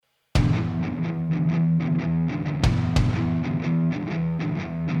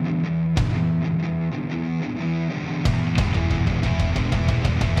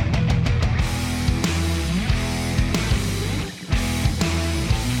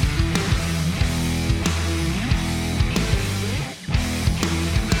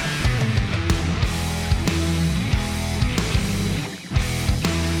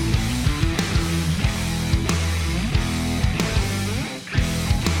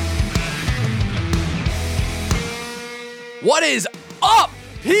What is up,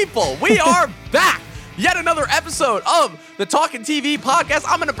 people? We are back. Yet another episode of the Talkin' TV podcast.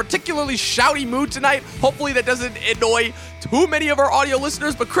 I'm in a particularly shouty mood tonight. Hopefully that doesn't annoy too many of our audio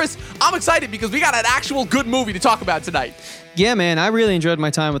listeners. But Chris, I'm excited because we got an actual good movie to talk about tonight. Yeah, man, I really enjoyed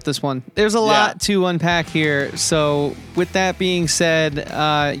my time with this one. There's a lot to unpack here. So with that being said,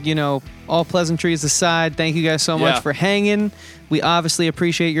 all pleasantries aside, thank you guys so much for hanging. We obviously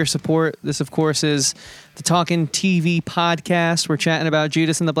appreciate your support. This, of course, is the Talkin' TV podcast. We're chatting about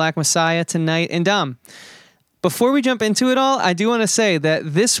Judas and the Black Messiah tonight. And before we jump into it all, I do want to say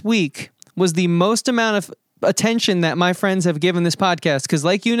that this week was the most amount of attention that my friends have given this podcast, because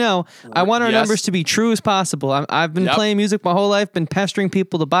like I want our numbers to be true as possible. I've been playing music my whole life, been pestering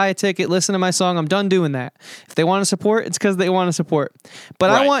people to buy a ticket, listen to my song. I'm done doing that. If they want to support, it's because they want to support. But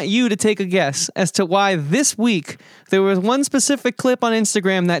I want you to take a guess as to why this week there was one specific clip on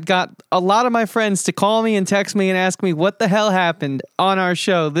Instagram that got a lot of my friends to call me and text me and ask me what the hell happened on our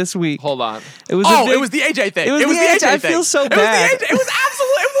show this week. Hold on. It was it was the AJ thing. It was the AJ thing. I feel so bad. It was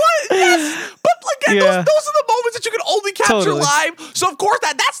absolutely, yes. But again, those are the moments that you can only capture live. So of course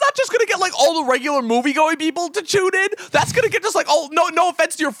that's not just gonna get like all the regular movie going people to tune in. That's gonna get just like, no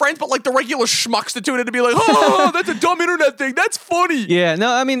offense to your friends, but like the regular schmucks to tune in to be like, oh, that's a dumb internet thing. That's funny. Yeah,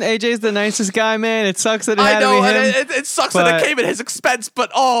 no, I mean AJ's the nicest guy, man. It sucks that it had to be him. It sucks that it came at his expense, but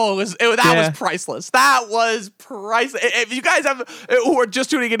that was priceless. That was priceless. If you guys who are just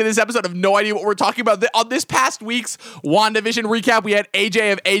tuning into this episode have no idea what we're talking about, on this past week's WandaVision recap, we had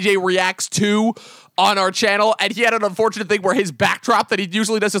AJ of AJ Reacts 2 on our channel, and he had an unfortunate thing where his backdrop that he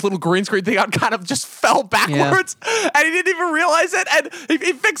usually does this little green screen thing on kind of just fell backwards, and he didn't even realize it, and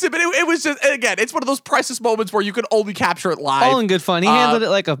he fixed it, but it was just, again, it's one of those priceless moments where you can only capture it live. All in good fun. He handled it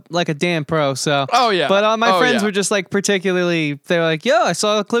like a damn pro, so. Oh, yeah. But my friends were just like particularly, they were like, yo, I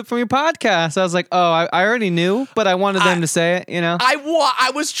saw a clip from your podcast. I was like, I already knew, but I wanted them to say it,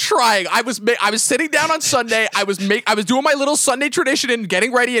 I was trying. I was sitting down on Sunday. I was doing my little Sunday tradition and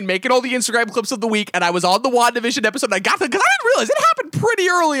getting ready and making all the Instagram clips of the week, and I was on the WandaVision episode, and I got because I didn't realize it happened pretty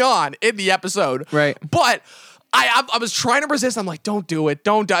early on in the episode. Right. But I was trying to resist. I'm like, don't do it.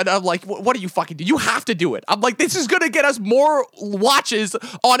 Don't. I'm like, what do you fucking do? You have to do it. I'm like, this is going to get us more watches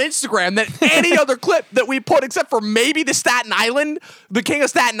on Instagram than any other clip that we put, except for maybe the King of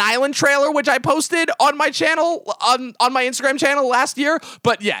Staten Island trailer, which I posted on my channel, on my Instagram channel last year.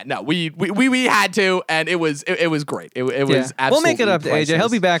 But yeah, no, we had to, and it was great. It was absolutely We'll make it up to AJ. He'll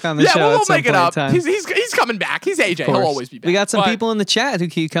be back on the show. Yeah, we'll make it up. He's coming back. He's AJ. He'll always be back. We got some people in the chat who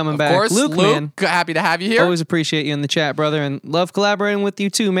keep coming back. Of course, Luke, man. Happy to have you here. Always appreciate you in the chat, brother, and love collaborating with you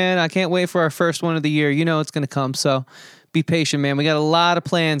too, man. I can't wait for our first one of the year. It's going to come, so be patient, man. We got a lot of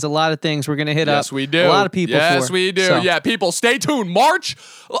plans, a lot of things we're going to hit up. Yes, we do. A lot of people Yes, we do. So. Yeah, people, stay tuned. March.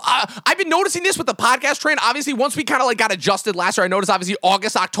 I've been noticing this with the podcast train. Obviously, once we kind of like got adjusted last year, I noticed obviously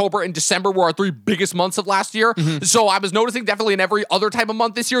August, October, and December were our 3 biggest months of last year. Mm-hmm. So I was noticing definitely in every other type of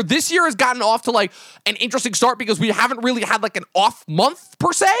month this year. This year has gotten off to like an interesting start because we haven't really had like an off month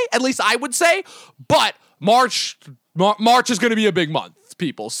per se, at least I would say. But March is going to be a big month,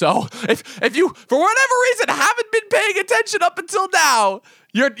 people. So if you, for whatever reason, haven't been paying attention up until now,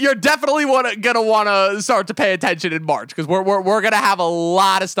 you're definitely gonna want to start to pay attention in March, because we're gonna have a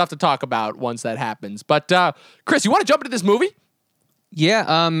lot of stuff to talk about once that happens. But Chris, you want to jump into this movie?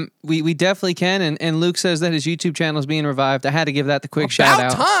 Yeah, we definitely can. And Luke says that his YouTube channel is being revived. I had to give that the quick shout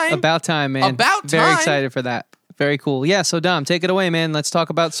out. About time, man. Very excited for that. Very cool. Yeah, so Dom, take it away, man. Let's talk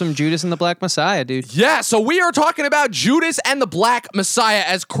about some Judas and the Black Messiah, dude. Yeah, so we are talking about Judas and the Black Messiah,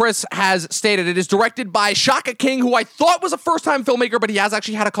 as Chris has stated. It is directed by Shaka King, who I thought was a first-time filmmaker, but he has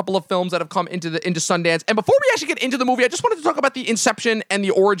actually had a couple of films that have come into Sundance. And before we actually get into the movie, I just wanted to talk about the inception and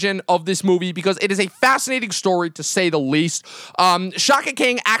the origin of this movie, because it is a fascinating story, to say the least. Shaka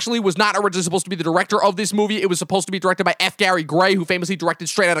King actually was not originally supposed to be the director of this movie. It was supposed to be directed by F. Gary Gray, who famously directed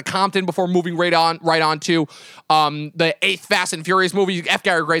Straight Outta Compton before moving right on to the 8th Fast and Furious movie. F.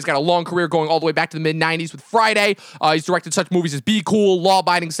 Gary Gray's got a long career going all the way back to the mid-90s with Friday. He's directed such movies as Be Cool, Law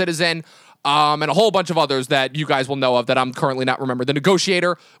Abiding Citizen, and a whole bunch of others that you guys will know of that I'm currently not remembering. The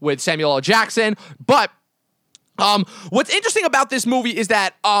Negotiator with Samuel L. Jackson. But what's interesting about this movie is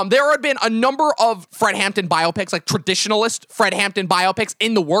that there had been a number of Fred Hampton biopics, like traditionalist Fred Hampton biopics,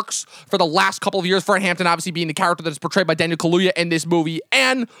 in the works for the last couple of years. Fred Hampton obviously being the character that is portrayed by Daniel Kaluuya in this movie.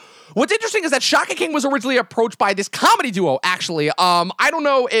 And what's interesting is that Shaka King was originally approached by this comedy duo, actually. I don't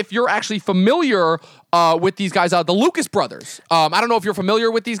know if you're actually familiar with these guys, the Lucas brothers. I don't know if you're familiar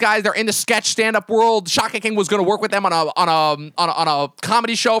with these guys. They're in the sketch stand-up world. Shaka King was going to work with them on a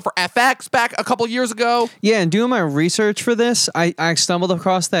comedy show for FX back a couple years ago. Yeah, and doing my research for this, I stumbled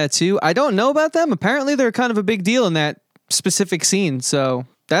across that too. I don't know about them. Apparently, they're kind of a big deal in that specific scene. So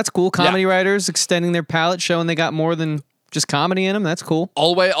that's cool. Comedy writers extending their palette, showing they got more than just comedy in them. That's cool.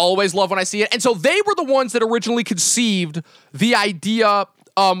 Always love when I see it. And so they were the ones that originally conceived the idea.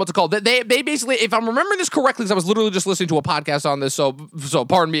 What's it called? They basically, if I'm remembering this correctly, because I was literally just listening to a podcast on this, so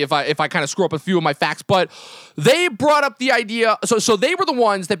pardon me if I kind of screw up a few of my facts, but they brought up the idea. So they were the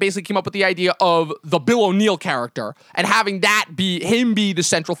ones that basically came up with the idea of the Bill O'Neill character and having that be the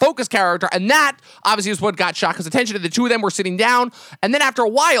central focus character, and that obviously is what got Shaka's attention. And the two of them were sitting down, and then after a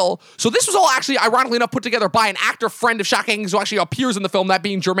while, so this was all actually ironically enough put together by an actor friend of Shaka King's who actually appears in the film, that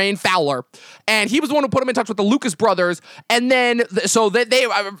being Jermaine Fowler, and he was the one who put him in touch with the Lucas brothers, and then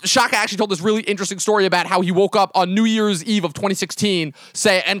Shaka actually told this really interesting story about how he woke up on New Year's Eve of 2016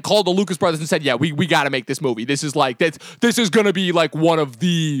 and called the Lucas brothers and said, yeah, we got to make this movie. This is going to be like one of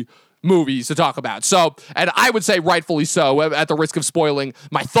the movies to talk about. So, and I would say rightfully so, at the risk of spoiling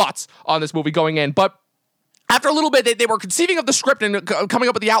my thoughts on this movie going in. But after a little bit, they were conceiving of the script and coming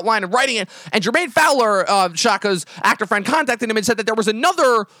up with the outline and writing it. And Jermaine Fowler, Shaka's actor friend, contacted him and said that there was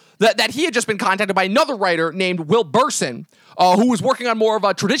another, that he had just been contacted by another writer named Will Burson, who was working on more of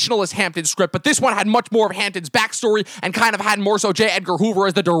a traditionalist Hampton script, but this one had much more of Hampton's backstory and kind of had more so J. Edgar Hoover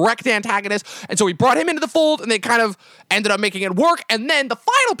as the direct antagonist. And so he brought him into the fold, and they kind of ended up making it work. And then the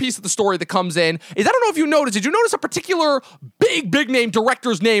final piece of the story that comes in is, I don't know if you noticed, did you notice a particular big name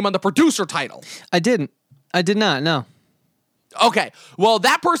director's name on the producer title? I didn't. I did not, no. Okay, well,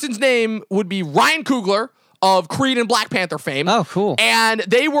 that person's name would be Ryan Coogler of Creed and Black Panther fame. Oh, cool. And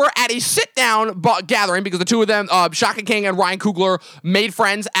they were at a sit-down gathering because the two of them, Shaka King and Ryan Coogler, made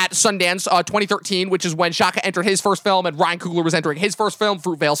friends at Sundance 2013, which is when Shaka entered his first film and Ryan Coogler was entering his first film,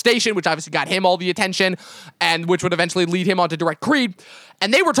 Fruitvale Station, which obviously got him all the attention and which would eventually lead him on to direct Creed.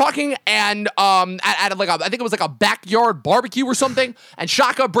 And they were talking and at like I think it was like a backyard barbecue or something, and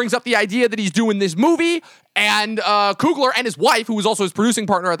Shaka brings up the idea that he's doing this movie, and Coogler and his wife, who was also his producing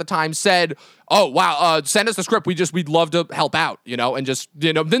partner at the time, said, oh, wow, send us the script. We'd love to help out, and just,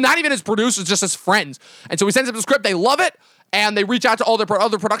 not even as producers, just as friends. And so he sends them the script. They love it. And they reach out to all their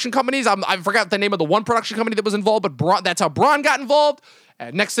other production companies. I forgot the name of the one production company that was involved, but that's how Braun got involved.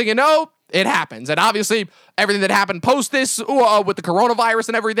 And next thing you know, it happens. And obviously, everything that happened post this with the coronavirus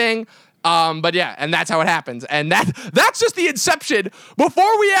and everything. But yeah, and that's how it happens. And that's just the inception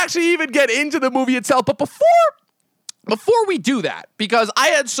before we actually even get into the movie itself. But before we do that, because I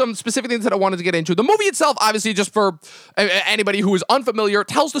had some specific things that I wanted to get into. The movie itself, obviously, just for anybody who is unfamiliar,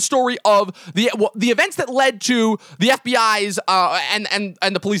 tells the story of the events that led to the FBI's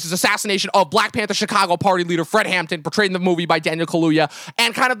and the police's assassination of Black Panther Chicago party leader Fred Hampton, portrayed in the movie by Daniel Kaluuya,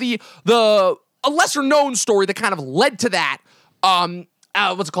 and kind of a lesser known story that kind of led to that.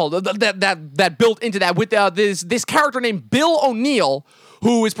 What's it called? That built into that with this character named Bill O'Neill,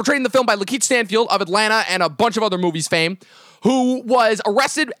 who is portrayed in the film by Lakeith Stanfield of Atlanta and a bunch of other movies fame, who was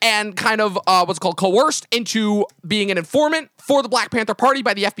arrested and kind of coerced into being an informant for the Black Panther Party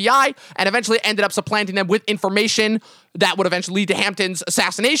by the FBI, and eventually ended up supplanting them with information that would eventually lead to Hampton's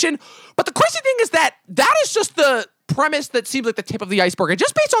assassination. But the crazy thing is that is just the premise that seems like the tip of the iceberg. And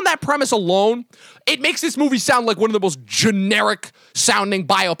just based on that premise alone, it makes this movie sound like one of the most generic sounding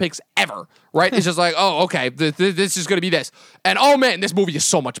biopics ever, right? It's just like, oh, okay, this is going to be this. And oh man, this movie is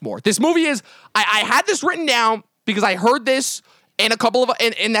so much more. This movie is, I had this written down because I heard this in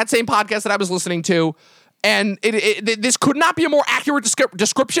in that same podcast that I was listening to. And this could not be a more accurate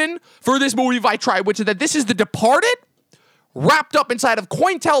description for this movie if I tried, which is that this is The Departed wrapped up inside of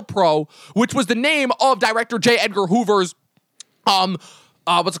COINTELPRO, which was the name of director J. Edgar Hoover's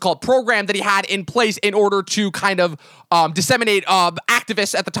program that he had in place in order to kind of disseminate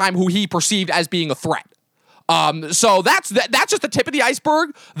activists at the time who he perceived as being a threat. So that's just the tip of the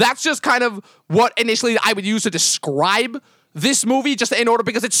iceberg. That's just kind of what initially I would use to describe this movie, just in order,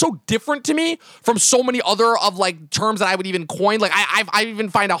 because it's so different to me from so many other of like terms that I would even coin. Like I even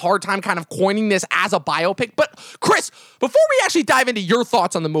find a hard time kind of coining this as a biopic. But Chris, before we actually dive into your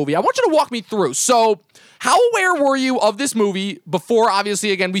thoughts on the movie, I want you to walk me through. So how aware were you of this movie before,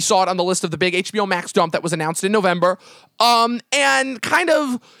 obviously, again, we saw it on the list of the big HBO Max dump that was announced in November, and kind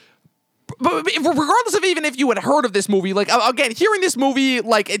of, regardless of even if you had heard of this movie, like, again, hearing this movie,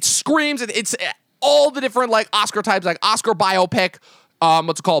 like, it screams, it's all the different, like, Oscar types, like Oscar biopic,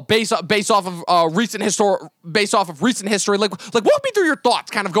 based off of recent history. Like walk me through your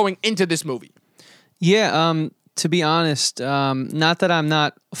thoughts kind of going into this movie. Yeah, to be honest, not that I'm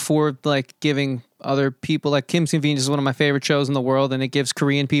not for, like, giving other people, like Kim's Convenience is one of my favorite shows in the world, and it gives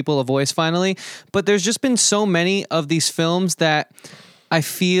Korean people a voice finally, but there's just been so many of these films that I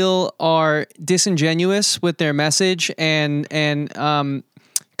feel are disingenuous with their message and kind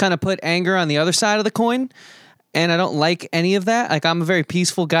of put anger on the other side of the coin. and I don't like any of that. Like, I'm a very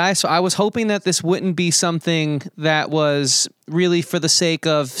peaceful guy, so I was hoping that this wouldn't be something that was really for the sake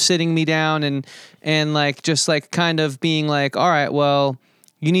of sitting me down and like just like kind of being like, all right, well,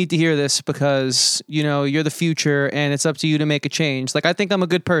 you need to hear this because, you know, you're the future and it's up to you to make a change. Like, I think I'm a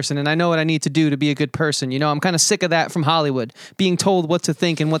good person and I know what I need to do to be a good person. You know, I'm kind of sick of that from Hollywood, being told what to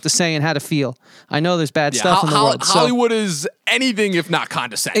think and what to say and how to feel. I know there's bad stuff in the world. Hollywood is anything if not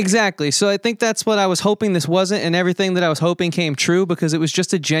condescending. Exactly. So I think that's what I was hoping this wasn't, and everything that I was hoping came true because it was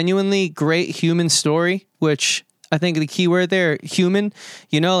just a genuinely great human story, which I think the key word there, human,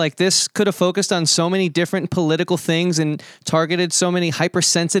 you know, like this could have focused on so many different political things and targeted so many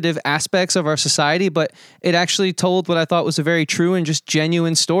hypersensitive aspects of our society, but it actually told what I thought was a very true and just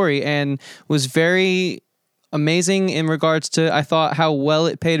genuine story and was very amazing in regards to, I thought, how well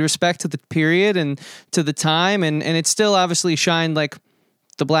it paid respect to the period and to the time. And it still obviously shined like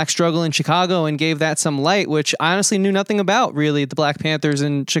the black struggle in Chicago and gave that some light, which I honestly knew nothing about, really, the Black Panthers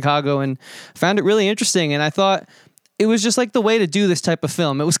in Chicago, and found it really interesting. And I thought it was just like the way to do this type of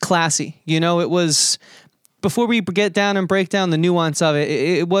film. It was classy. You know, it was, before we get down and break down the nuance of it,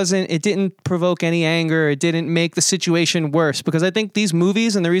 it didn't provoke any anger. It didn't make the situation worse, because I think these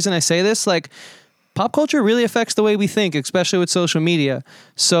movies, and the reason I say this, like, pop culture really affects the way we think, especially with social media.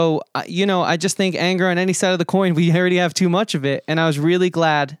 So, you know, I just think anger on any side of the coin, we already have too much of it. And I was really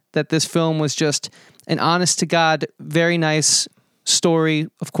glad that this film was just an honest to God, very nice story.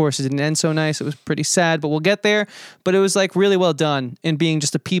 Of course, it didn't end so nice. It was pretty sad, but we'll get there. But it was like really well done in being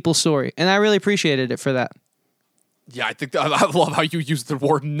just a people story. And I really appreciated it for that. Yeah, I think I love how you use the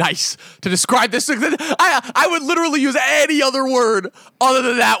word nice to describe this. I would literally use any other word other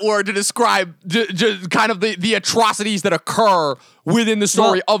than that word to describe kind of the atrocities that occur within the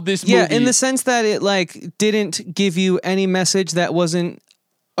story of this movie. Yeah, in the sense that it like didn't give you any message that wasn't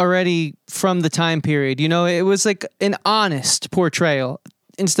already from the time period. You know, it was like an honest portrayal.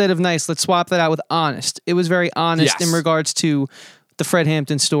 Instead of nice, let's swap that out with honest. It was very honest in regards to the Fred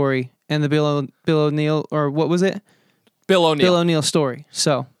Hampton story and the Bill O'Neill, or what was it? Bill O'Neill story.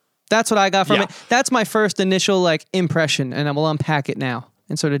 So that's what I got from it. That's my first initial like impression, and I will unpack it now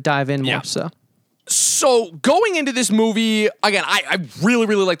and sort of dive in more. So going into this movie, again, I really,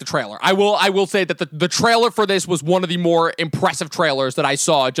 really like the trailer. I will say that the trailer for this was one of the more impressive trailers that I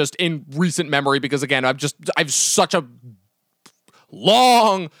saw just in recent memory, because again, I've such a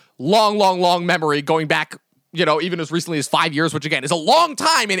long memory going back, you know, even as recently as 5 years, which again is a long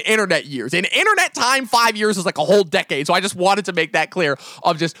time in internet years. In internet time, 5 years is like a whole decade. So I just wanted to make that clear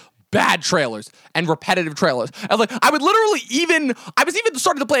of just bad trailers and repetitive trailers. And like, I was even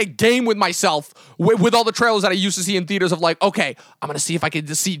starting to play a game with myself with all the trailers that I used to see in theaters of like, okay, I'm going to see if I can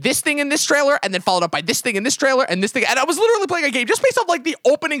just see this thing in this trailer and then followed up by this thing in this trailer and this thing. And I was literally playing a game just based off like the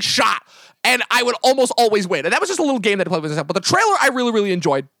opening shot, and I would almost always win. And that was just a little game that I played with myself. But the trailer I really, really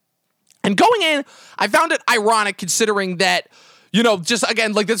enjoyed. And going in, I found it ironic considering that, you know, just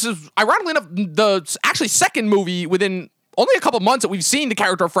again, like this is ironically enough, the actually second movie within only a couple months that we've seen the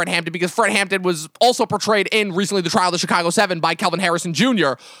character of Fred Hampton, because Fred Hampton was also portrayed in recently The Trial of the Chicago 7 by Kelvin Harrison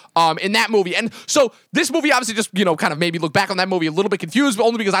Jr. In that movie. And so this movie obviously just, you know, kind of made me look back on that movie a little bit confused, but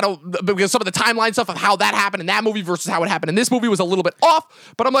only because because some of the timeline stuff of how that happened in that movie versus how it happened in this movie was a little bit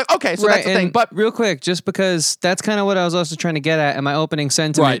off. But I'm like, okay, so that's the thing. But real quick, just because that's kind of what I was also trying to get at in my opening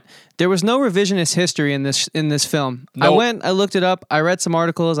sentiment. Right. There was no revisionist history in this film. Nope. I looked it up. I read some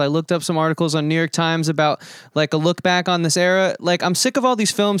articles. I looked up some articles on New York Times about like a look back on this era. Like, I'm sick of all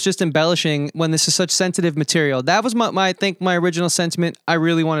these films just embellishing when this is such sensitive material. That was I think my original sentiment I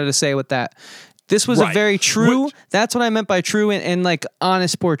really wanted to say with that. This was a very true, that's what I meant by true and like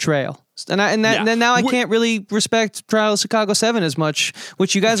honest portrayal. And now I can't really respect Trial of Chicago 7 as much,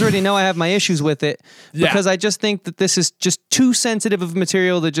 which you guys already know I have my issues with it, because I just think that this is just too sensitive of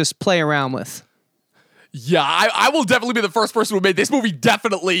material to just play around with. Yeah, I will definitely be the first person who made this movie.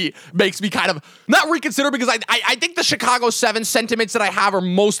 Definitely makes me kind of not reconsider, because I think the Chicago 7 sentiments that I have are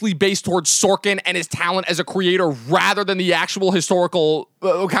mostly based towards Sorkin and his talent as a creator rather than the actual historical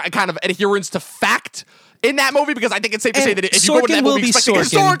kind of adherence to fact in that movie, because I think it's safe to say that if you go into that movie expecting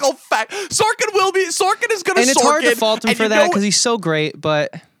historical fact, Sorkin is going to Sorkin. And it's hard to fault him for that because he's so great,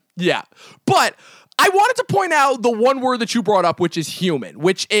 but... Yeah, but I wanted to point out the one word that you brought up, which is human,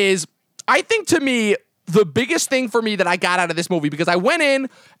 which is, I think to me, the biggest thing for me that I got out of this movie, because I went in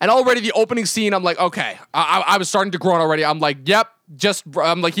and already the opening scene, I'm like, okay, I was starting to groan already. I'm like, yep,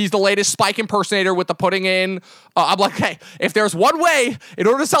 I'm like, he's the latest Spike impersonator with the putting in. I'm like, hey, if there's one way in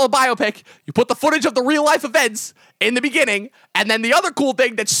order to sell a biopic, you put the footage of the real life events in the beginning, and then the other cool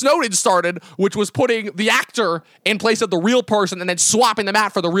thing that Snowden started, which was putting the actor in place of the real person and then swapping them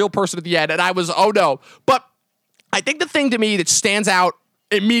out for the real person at the end. And I was, oh no. But I think the thing to me that stands out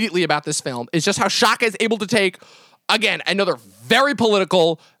immediately about this film is just how Shaka is able to take, again, another very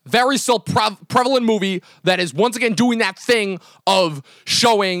political, very still prevalent movie that is once again doing that thing of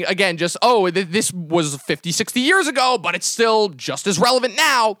showing, again, just, this was 50, 60 years ago, but it's still just as relevant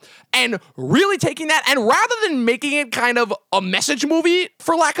now, and really taking that, and rather than making it kind of a message movie,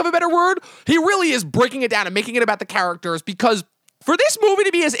 for lack of a better word, he really is breaking it down and making it about the characters, because for this movie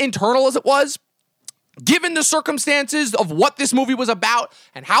to be as internal as it was, given the circumstances of what this movie was about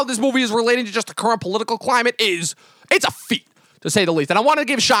and how this movie is relating to just the current political climate, it's a feat, to say the least. And I want to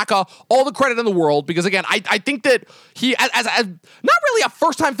give Shaka all the credit in the world because, again, I think that he, as not really a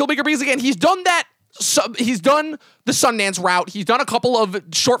first-time filmmaker, because, again, he's done that. He's done the Sundance route. He's done a couple of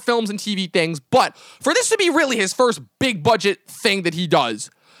short films and TV things. But for this to be really his first big-budget thing that he does,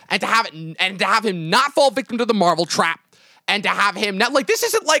 and to have him not fall victim to the Marvel trap, and to have him not, like, this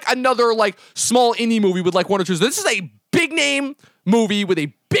isn't like another like small indie movie with like one or two. This is a big name movie with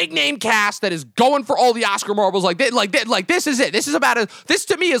a big name cast that is going for all the Oscar marbles. Like this is it. This is about this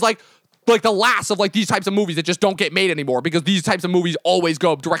to me is like the last of like these types of movies that just don't get made anymore because these types of movies always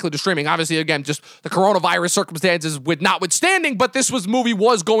go directly to streaming. Obviously, again, just the coronavirus circumstances notwithstanding, but this movie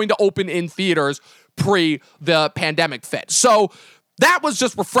was going to open in theaters pre the pandemic fit. So that was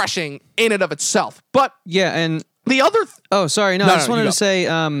just refreshing in and of itself. But yeah, and the other... I just wanted to say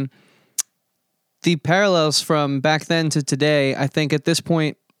the parallels from back then to today, I think at this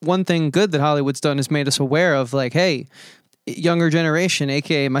point, one thing good that Hollywood's done is made us aware of, like, hey, younger generation,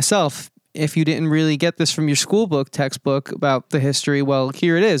 aka myself, if you didn't really get this from your school book, textbook about the history, well,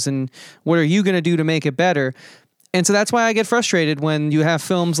 here it is, and what are you going to do to make it better? And so that's why I get frustrated when you have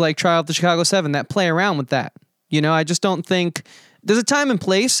films like Trial of the Chicago 7 that play around with that. You know, I just don't think... There's a time and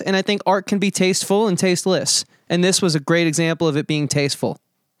place, and I think art can be tasteful and tasteless. And this was a great example of it being tasteful.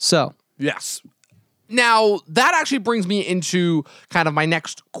 So. Yes. Now, that actually brings me into kind of my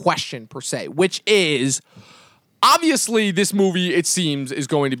next question, per se, which is, obviously, this movie, it seems, is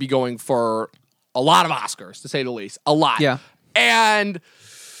going to be going for a lot of Oscars, to say the least. A lot. Yeah. And,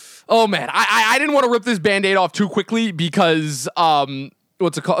 oh, man, I didn't want to rip this Band-Aid off too quickly because...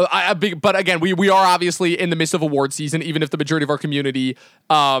 what's it called? But again, we are obviously in the midst of award season, even if the majority of our community,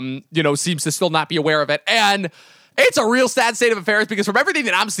 seems to still not be aware of it. And it's a real sad state of affairs because from everything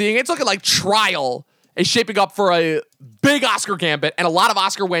that I'm seeing, it's looking like Trial is shaping up for a big Oscar gambit and a lot of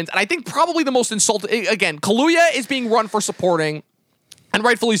Oscar wins. And I think probably the most insulting, again, Kaluuya is being run for supporting. And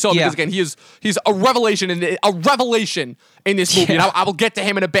rightfully so, because again, he's a revelation in this movie, and I will get to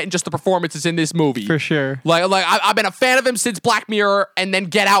him in a bit and just the performances in this movie for sure. Like I've been a fan of him since Black Mirror, and then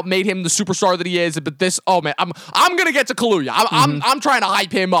Get Out made him the superstar that he is. But this, oh man, I'm gonna get to Kaluuya. I'm trying to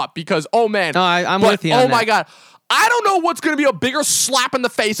hype him up because man, no, I'm with you. My god, I don't know what's gonna be a bigger slap in the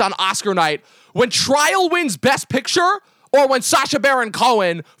face on Oscar night when Trial wins Best Picture or when Sacha Baron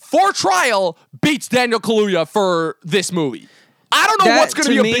Cohen for Trial beats Daniel Kaluuya for this movie. I don't know what's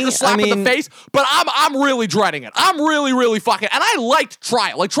going to be a bigger slap in the face, but I'm really dreading it. I'm really, really fucking... And I liked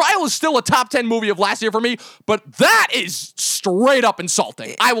Trial. Like, Trial is still a top 10 movie of last year for me, but that is straight up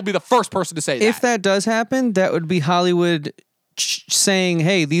insulting. I will be the first person to say that. If that does happen, that would be Hollywood saying,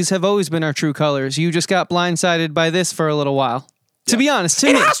 hey, these have always been our true colors. You just got blindsided by this for a little while. To be honest,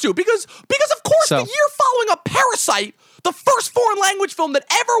 it has to, because of course, the year following a Parasite, the first foreign language film that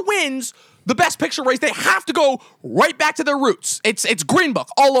ever wins the Best Picture race, they have to go right back to their roots. It's Green Book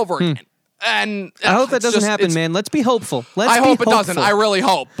all over again. And I hope that doesn't happen, man. Let's be hopeful. I hope it doesn't. I really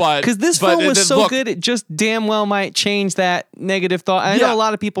hope. But because this film was so good, it just damn well might change that negative thought. I know a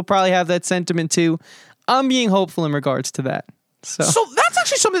lot of people probably have that sentiment too. I'm being hopeful in regards to that. So that's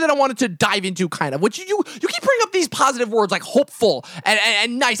actually something that I wanted to dive into, kind of. Which you keep bringing up these positive words like hopeful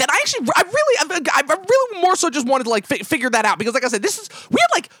and nice, and I really more so just wanted to like figure that out because, like I said, we had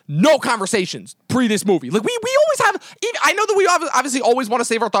like no conversations pre this movie. Like we always have. I know that we obviously always want to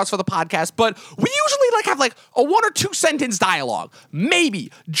save our thoughts for the podcast, but we usually like have like a 1 or 2 sentence dialogue,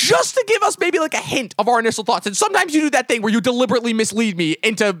 maybe just to give us maybe like a hint of our initial thoughts. And sometimes you do that thing where you deliberately mislead me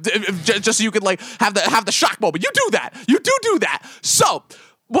into just so you could like have the shock moment. You do that. You do that. So,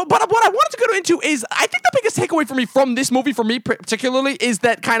 but what I wanted to go into is, I think the biggest takeaway for me from this movie, for me particularly, is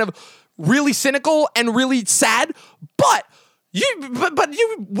that kind of really cynical and really sad, but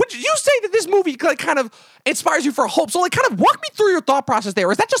Would you say that this movie like kind of inspires you for hope? So like kind of walk me through your thought process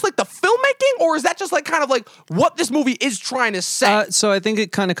there. Is that just like the filmmaking, or is that just like kind of like what this movie is trying to say? So I think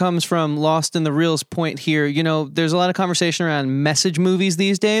it kind of comes from Lost in the Reel's point here. You know, there's a lot of conversation around message movies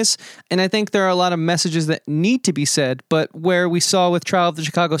these days, and I think there are a lot of messages that need to be said, but where we saw with Trial of the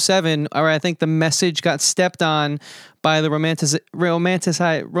Chicago 7, or I think the message got stepped on by the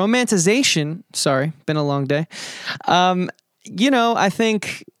romanticization. Sorry, been a long day. You know, I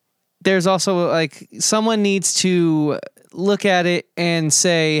think there's also like someone needs to look at it and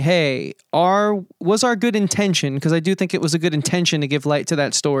say, hey, was our good intention, because I do think it was a good intention to give light to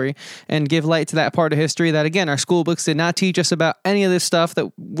that story and give light to that part of history that, again, our school books did not teach us about any of this stuff,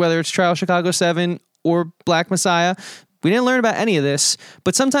 that whether it's Trial of Chicago 7 or Black Messiah, we didn't learn about any of this.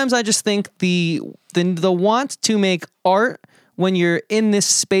 But sometimes I just think the want to make art when you're in this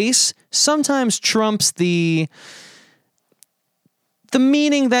space sometimes trumps the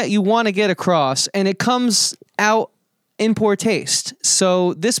meaning that you want to get across, and it comes out in poor taste.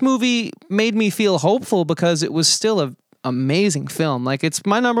 So this movie made me feel hopeful because it was still an amazing film. Like, it's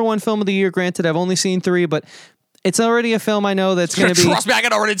my number one film of the year. Granted, I've only seen 3, but it's already a film I know that's going to be... Trust me, I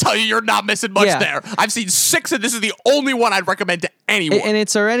can already tell you're not missing much there. I've seen 6, and this is the only one I'd recommend to anyone. And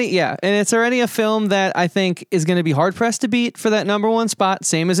it's already a film that I think is going to be hard-pressed to beat for that number one spot.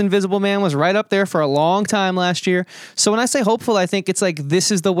 Same as Invisible Man was right up there for a long time last year. So when I say hopeful, I think it's like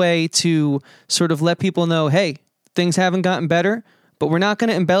this is the way to sort of let people know, hey, things haven't gotten better, but we're not going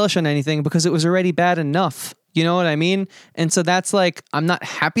to embellish on anything because it was already bad enough. You know what I mean? And so that's like, I'm not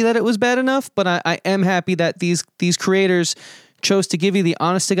happy that it was bad enough, but I am happy that these creators chose to give you the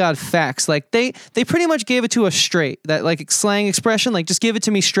honest to God facts. Like they pretty much gave it to us straight. That like slang expression, like just give it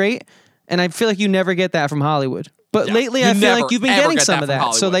to me straight. And I feel like you never get that from Hollywood. But lately I feel like you've been getting some of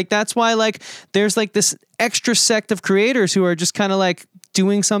that. So like that's why like there's like this extra sect of creators who are just kind of like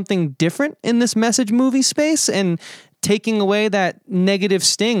doing something different in this message movie space and taking away that negative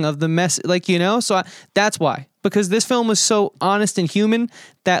sting of the mess, like, you know? So that's why. Because this film was so honest and human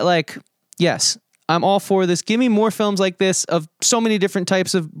that, like, yes, I'm all for this. Give me more films like this of so many different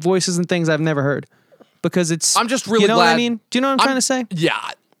types of voices and things I've never heard. Because it's... I'm just really you know glad... what I mean? Do you know what I'm trying to say? Yeah.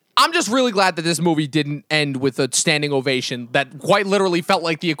 I'm just really glad that this movie didn't end with a standing ovation that quite literally felt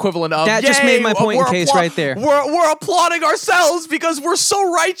like the equivalent of, that just made my point in case right there. We're applauding ourselves because we're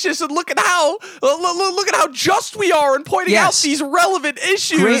so righteous, and look at how just we are in pointing out these relevant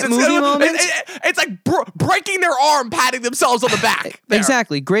issues. Great movie moment. It's like breaking their arm, patting themselves on the back.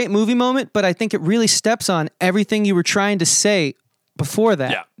 Exactly. Great movie moment, but I think it really steps on everything you were trying to say before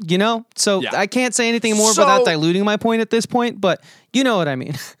that. You know? So I can't say anything more without diluting my point at this point, but you know what I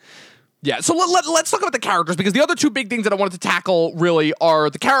mean. Yeah, so let's talk about the characters, because the other two big things that I wanted to tackle really are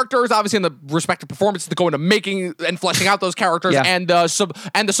the characters, obviously, and the respective performances that go into making and fleshing out those characters, and the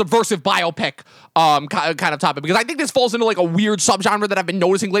subversive biopic kind of topic, because I think this falls into like a weird subgenre that I've been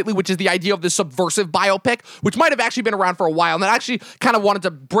noticing lately, which is the idea of the subversive biopic, which might have actually been around for a while, and I actually kind of wanted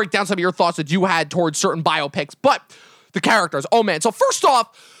to break down some of your thoughts that you had towards certain biopics, but the characters, oh man. So first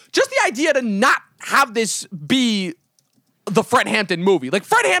off, just the idea to not have this be the Fred Hampton movie. Like,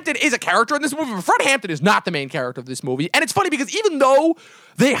 Fred Hampton is a character in this movie, but Fred Hampton is not the main character of this movie. And it's funny because even though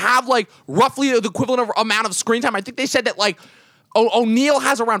they have, like, roughly the equivalent of amount of screen time, I think they said that, like, O'Neill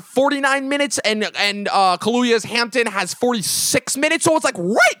has around 49 minutes and Kaluuya's Hampton has 46 minutes. So it's, like,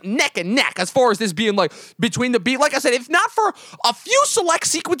 right neck and neck as far as this being, like, between the beat. Like I said, if not for a few select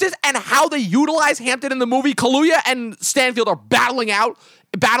sequences and how they utilize Hampton in the movie, Kaluuya and Stanfield are battling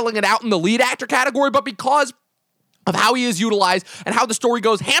it out in the lead actor category, but because of how he is utilized and how the story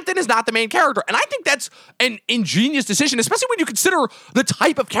goes, Hampton is not the main character. And I think that's an ingenious decision, especially when you consider the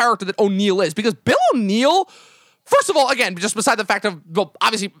type of character that O'Neill is. Because Bill O'Neill, first of all, again, just beside the fact of, well,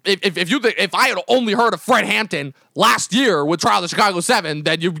 obviously, if I had only heard of Fred Hampton last year with Trial of Chicago 7,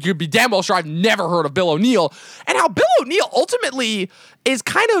 then you'd be damn well sure I've never heard of Bill O'Neill. And how Bill O'Neill ultimately is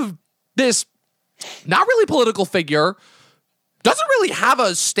kind of this not really political figure, doesn't really have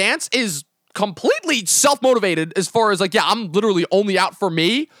a stance, is completely self-motivated as far as like, yeah, I'm literally only out for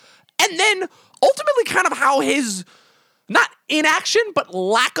me. And then ultimately kind of how his, not inaction, but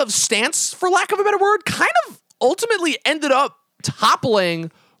lack of stance, for lack of a better word, kind of ultimately ended up toppling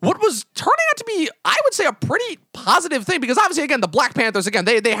what was turning out to be, I would say, a pretty positive thing. Because obviously, again, the Black Panthers, again,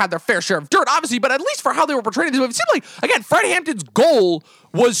 they had their fair share of dirt, obviously, but at least for how they were portraying this movie, it seemed like, again, Fred Hampton's goal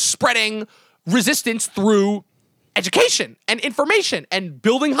was spreading resistance through education and information and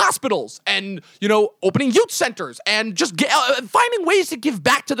building hospitals and, opening youth centers and just finding ways to give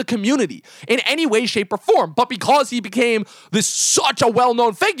back to the community in any way, shape, or form. But because he became such a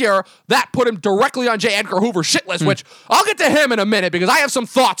well-known figure, that put him directly on J. Edgar Hoover's shit list, which I'll get to him in a minute because I have some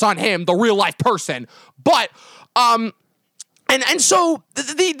thoughts on him, the real life person. But, and so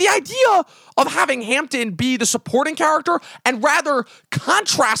the idea of having Hampton be the supporting character and rather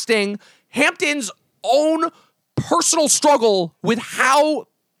contrasting Hampton's own personal struggle with how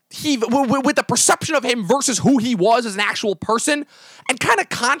with the perception of him versus who he was as an actual person, and kind of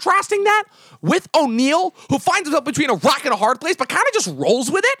contrasting that with O'Neill, who finds himself between a rock and a hard place, but kind of just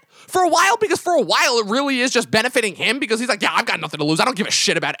rolls with it for a while, because for a while it really is just benefiting him because he's like, yeah, I've got nothing to lose. I don't give a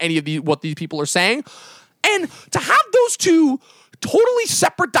shit about any of what these people are saying. And to have those two totally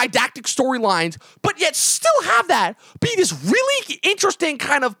separate didactic storylines, but yet still have that be this really interesting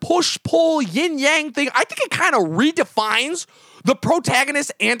kind of push-pull, yin-yang thing, I think it kind of redefines the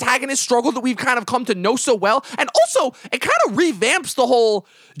protagonist-antagonist struggle that we've kind of come to know so well. And also, it kind of revamps the whole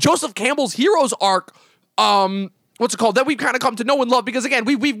Joseph Campbell's heroes arc, what's it called, that we've kind of come to know and love, because again,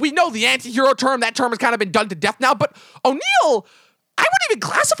 we know the anti-hero term, that term has kind of been done to death now, but O'Neill, I wouldn't even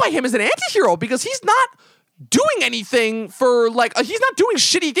classify him as an anti-hero because he's not doing anything for, he's not doing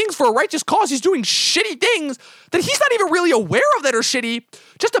shitty things for a righteous cause. He's doing shitty things that he's not even really aware of that are shitty,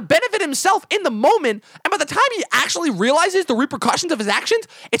 just to benefit himself in the moment. And by the time he actually realizes the repercussions of his actions,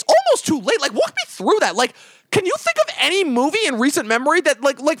 it's almost too late. Walk me through that. Can you think of any movie in recent memory that,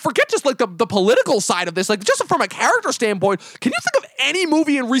 forget just, the political side of this, just from a character standpoint, can you think of any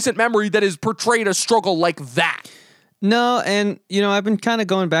movie in recent memory that has portrayed a struggle like that? No, and, I've been kind of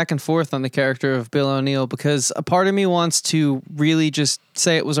going back and forth on the character of Bill O'Neill because a part of me wants to really just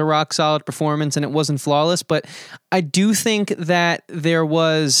say it was a rock-solid performance and it wasn't flawless, but I do think that there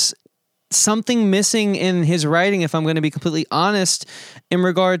was something missing in his writing, if I'm going to be completely honest, in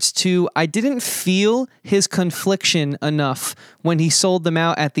regards to I didn't feel his confliction enough when he sold them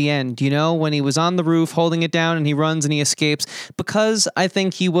out at the end, when he was on the roof holding it down and he runs and he escapes, because I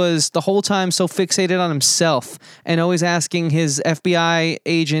think he was the whole time so fixated on himself and always asking his FBI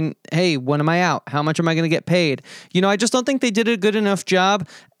agent, hey, when am I out? How much am I going to get paid? I just don't think they did a good enough job.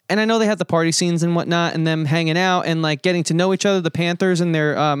 And I know they had the party scenes and whatnot and them hanging out and getting to know each other, the Panthers and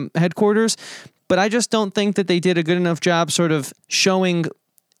their headquarters. But I just don't think that they did a good enough job sort of showing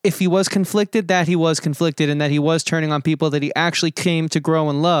if he was conflicted, that he was conflicted and that he was turning on people that he actually came to grow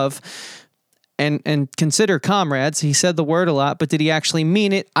and love and consider comrades. He said the word a lot, but did he actually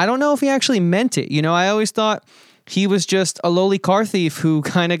mean it? I don't know if he actually meant it. I always thought he was just a lowly car thief who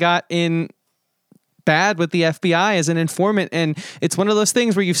kind of got in bad with the FBI as an informant, and it's one of those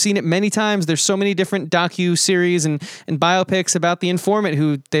things where you've seen it many times. There's so many different docu-series and biopics about the informant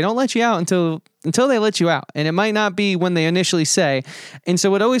who they don't let you out until they let you out, and it might not be when they initially say. And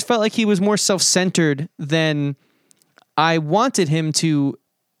so it always felt like he was more self-centered than I wanted him to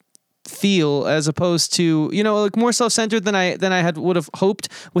feel, as opposed to more self-centered than I would have hoped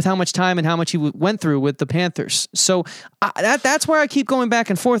with how much time and how much he went through with the Panthers. So that's where I keep going back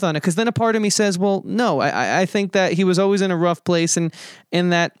and forth on it, because then a part of me says, well, no, I think that he was always in a rough place, and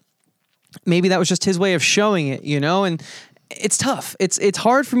that maybe that was just his way of showing it, and it's tough. It's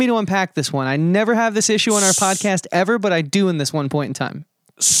hard for me to unpack this one. I never have this issue on our podcast ever, but I do in this one point in time.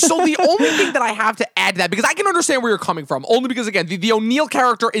 So the only thing that I have to add to that, because I can understand where you're coming from, only because, again, the O'Neill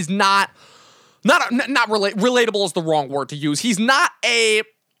character is not relatable is the wrong word to use. He's not a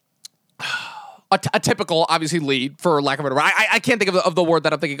typical, obviously, lead, for lack of a better word. I can't think of the word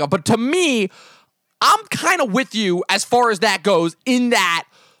that I'm thinking of. But to me, I'm kind of with you as far as that goes, in that,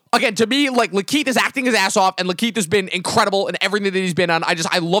 again, to me, Lakeith is acting his ass off, and Lakeith has been incredible in everything that he's been on.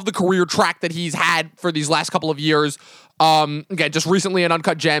 I love the career track that he's had for these last couple of years. Again, just recently in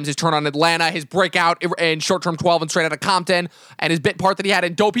Uncut Gems, his turn on Atlanta, his breakout in Short Term 12 and Straight Outta Compton, and his bit part that he had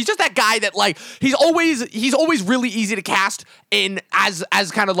in Dope. He's just that guy that he's always really easy to cast in as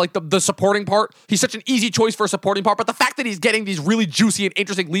kind of the supporting part. He's such an easy choice for a supporting part, but the fact that he's getting these really juicy and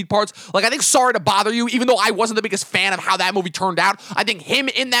interesting lead parts, I think Sorry to Bother You, even though I wasn't the biggest fan of how that movie turned out, I think him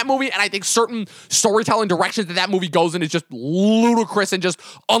in that movie, and I think certain storytelling directions that movie goes in is just ludicrous and just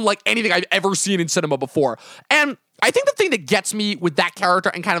unlike anything I've ever seen in cinema before. And I think the thing that gets me with that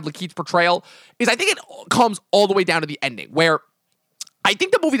character and kind of Lakeith's portrayal is I think it comes all the way down to the ending, where I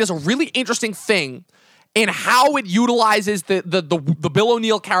think the movie does a really interesting thing in how it utilizes the Bill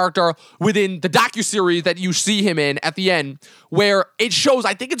O'Neill character within the docuseries that you see him in at the end, where it shows,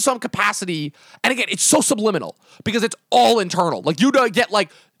 I think in some capacity, and again, it's so subliminal because it's all internal. You don't get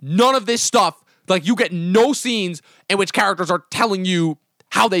none of this stuff. You get no scenes in which characters are telling you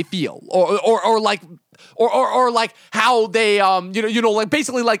how they feel or or like how they like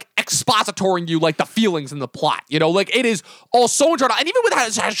basically like expositoring you like the feelings in the plot. Like it is all so internal, and even with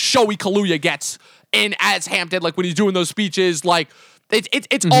how showy Kaluuya gets in as Hampton, like when he's doing those speeches, like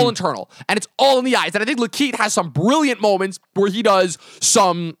it's all internal and it's all in the eyes. And I think Lakeith has some brilliant moments where he does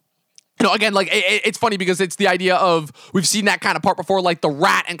some. Again, like, it's funny because it's the idea of, we've seen that kind of part before, like the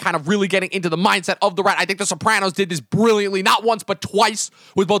rat and kind of really getting into the mindset of the rat. I think The Sopranos did this brilliantly, not once, but twice,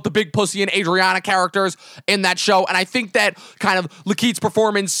 with both the Big Pussy and Adriana characters in that show. And I think that kind of Lakeith's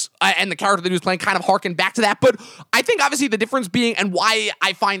performance and the character that he was playing kind of harkened back to that. But I think obviously the difference being, and why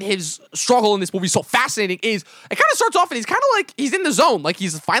I find his struggle in this movie so fascinating, is it kind of starts off and he's kind of like, he's in the zone. Like,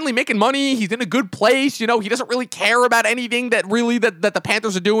 he's finally making money. He's in a good place. He doesn't really care about anything that the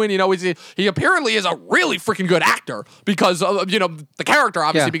Panthers are doing. He apparently is a really freaking good actor because of, the character,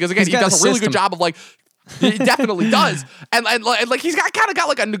 obviously, because again, he does a really good job of like, he definitely does. And like he's got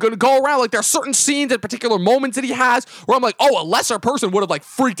like a good go around. Like there are certain scenes at particular moments that he has where I'm like, oh, a lesser person would have like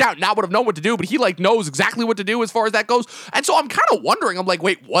freaked out, not would have known what to do, but he like knows exactly what to do as far as that goes. And so I'm kind of wondering, I'm like,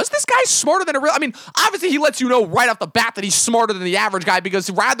 wait, was this guy smarter than I mean, obviously he lets you know right off the bat that he's smarter than the average guy, because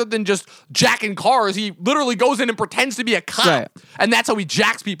rather than just jacking cars, he literally goes in and pretends to be a cop. Right. And that's how he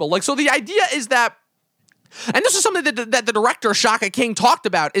jacks people. Like, so the idea is that, and this is something that the director, Shaka King, talked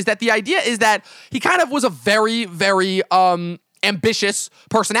about, is that the idea is that he kind of was a very, very ambitious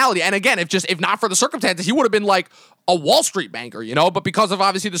personality. And again, if not for the circumstances, he would have been like a Wall Street banker, but because of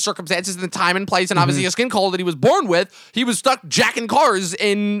obviously the circumstances and the time and place and obviously a skin color that he was born with, he was stuck jacking cars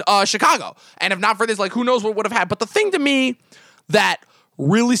in Chicago. And if not for this, like, who knows what would have happened. But the thing to me that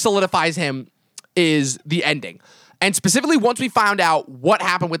really solidifies him is the ending. And specifically, once we found out what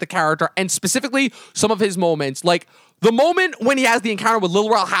happened with the character, and specifically some of his moments, like the moment when he has the encounter with Lil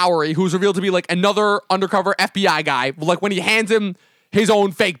Rel Howery, who's revealed to be like another undercover FBI guy, like when he hands him his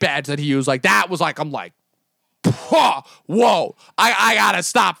own fake badge that he used, like that was like, I'm like, whoa, I gotta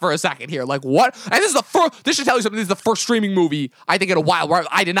stop for a second here. Like, what? And this should tell you something. This is the first streaming movie, I think, in a while where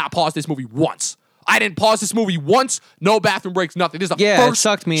I did not pause this movie once. I didn't pause this movie once. No bathroom breaks, nothing. This is the first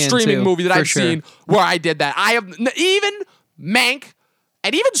streaming movie that I've seen where I did that. I have even Mank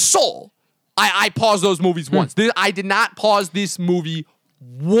and even Soul. I paused those movies once. I did not pause this movie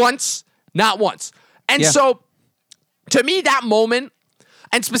once, not once. And so, to me, that moment,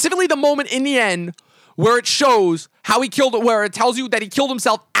 and specifically the moment in the end where it shows how he killed it, where it tells you that he killed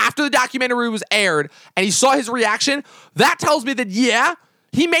himself after the documentary was aired, and he saw his reaction, that tells me that,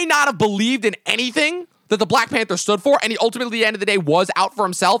 he may not have believed in anything that the Black Panther stood for, and he ultimately, at the end of the day, was out for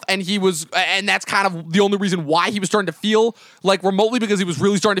himself, and that's kind of the only reason why he was starting to feel like remotely, because he was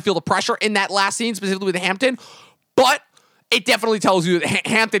really starting to feel the pressure in that last scene, specifically with Hampton. But it definitely tells you that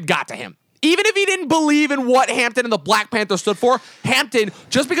Hampton got to him. Even if he didn't believe in what Hampton and the Black Panther stood for, Hampton,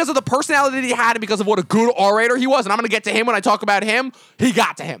 just because of the personality that he had and because of what a good orator he was, and I'm going to get to him when I talk about him, he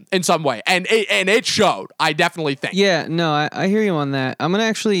got to him in some way. And it showed, I definitely think. Yeah, no, I hear you on that. I'm going to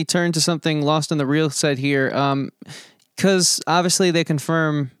actually turn to something Lost in the Real said here, because obviously they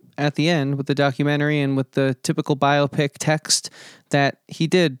confirm at the end with the documentary and with the typical biopic text that he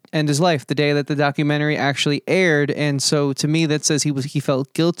did end his life the day that the documentary actually aired. And so to me, that says he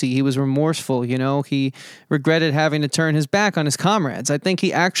felt guilty. He was remorseful. He regretted having to turn his back on his comrades. I think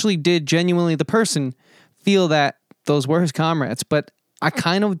he actually did genuinely, the person, feel that those were his comrades. But I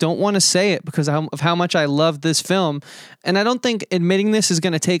kind of don't want to say it because of how much I love this film. And I don't think admitting this is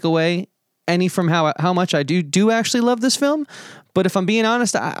going to take away any from how much I do actually love this film. But if I'm being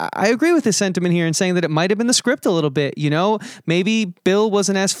honest, I agree with his sentiment here in saying that it might have been the script a little bit. Maybe Bill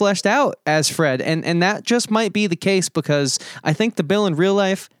wasn't as fleshed out as Fred. And that just might be the case, because I think the Bill in real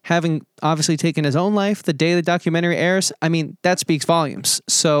life, having obviously taken his own life the day the documentary airs, I mean, that speaks volumes.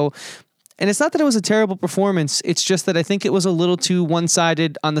 So, and it's not that it was a terrible performance. It's just that I think it was a little too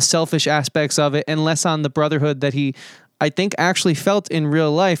one-sided on the selfish aspects of it and less on the brotherhood that he, I think, actually felt in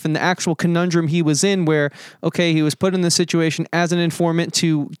real life, and the actual conundrum he was in where, okay, he was put in this situation as an informant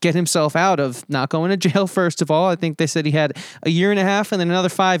to get himself out of not going to jail, first of all. I think they said he had a year and a half and then another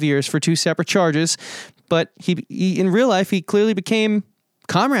 5 years for 2 separate charges. But he in real life, he clearly became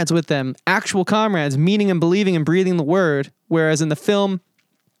comrades with them, actual comrades, meaning and believing and breathing the word. Whereas in the film,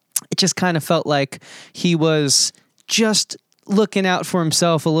 it just kind of felt like he was just looking out for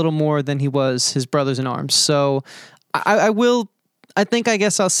himself a little more than he was his brothers in arms. So I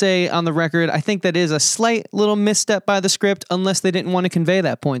guess I'll say on the record, I think that is a slight little misstep by the script, unless they didn't want to convey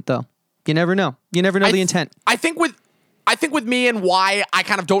that point, though. You never know. You never know the intent. I think with I think with me and why I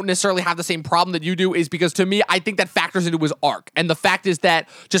kind of don't necessarily have the same problem that you do is because to me, I think that factors into his arc. And the fact is that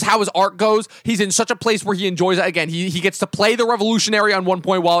just how his arc goes, he's in such a place where he enjoys it. Again, he gets to play the revolutionary on one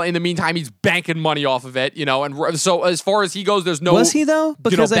point while in the meantime, he's banking money off of it, and so as far as he goes, there's no... Was he though?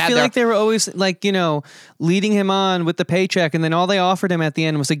 Because I feel like they were always like, leading him on with the paycheck and then all they offered him at the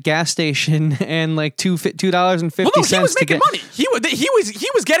end was a gas station and like $2.50 well, no, he was to making get... money. He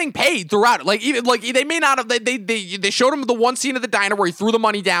was getting paid throughout it. Like even like they may not have they showed him the one scene of the diner where he threw the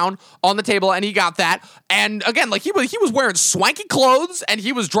money down on the table and he got that. And again, like he was wearing swanky clothes and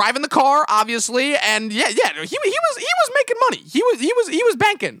he was driving the car, obviously. And he was making money. He was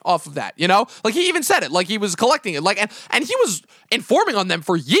banking off of that. Like he even said it. Like he was collecting it. Like and he was informing on them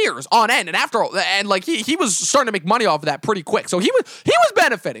for years on end. And like he was starting to make money off of that pretty quick. So he was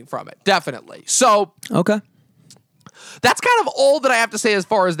benefiting from it, definitely. So okay. That's kind of all that I have to say as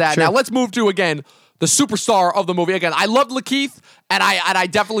far as that. Sure. Now let's move to, again, the superstar of the movie. Again, I loved Lakeith, and I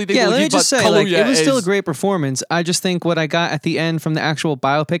definitely think let me just say, it was still a is great performance. I just think what I got at the end from the actual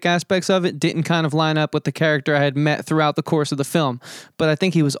biopic aspects of it didn't kind of line up with the character I had met throughout the course of the film. But I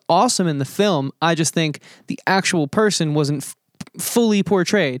think he was awesome in the film. I just think the actual person wasn't fully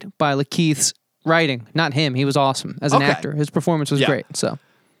portrayed by Lakeith's writing. Not him. He was awesome as an actor. His performance was great. So,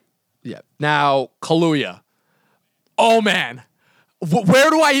 yeah. Now, Kaluuya. Oh, man. Where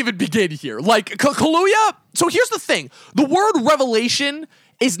do I even begin here? Like, Kaluuya, so here's the thing. The word revelation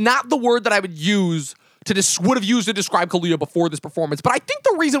is not the word that I would have used to describe Kaluuya before this performance. But I think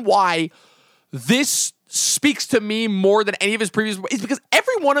the reason why this speaks to me more than any of his previous is because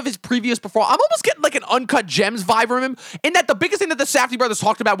every one of his previous performances, I'm almost getting like an Uncut Gems vibe from him, in that the biggest thing that the Safdie brothers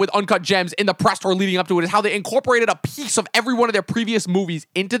talked about with Uncut Gems in the press tour leading up to it is how they incorporated a piece of every one of their previous movies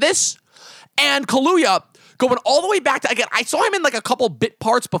into this. And Kaluuya, going all the way back to, again, I saw him in like a couple bit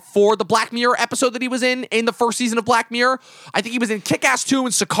parts before the Black Mirror episode that he was in the first season of Black Mirror. I think he was in Kick-Ass 2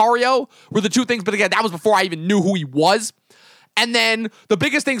 and Sicario were the two things, but again, that was before I even knew who he was. And then the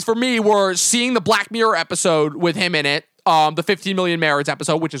biggest things for me were seeing the Black Mirror episode with him in it, the 15 Million Merits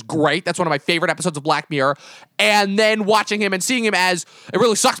episode, which is great. That's one of my favorite episodes of Black Mirror. And then watching him and seeing him as, it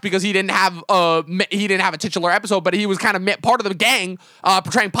really sucks because he didn't have a titular episode, but he was kind of part of the gang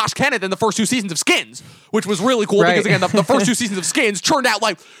portraying Posh Kenneth in the first two seasons of Skins, which was really cool because again, the first two seasons of Skins turned out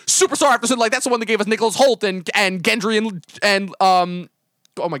like superstar episode. Like that's the one that gave us Nicholas Hoult and Gendry and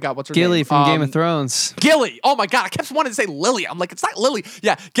oh my God, what's her name? Gilly from Game of Thrones. Gilly. Oh my God, I kept wanting to say Lily. I'm like, it's not Lily.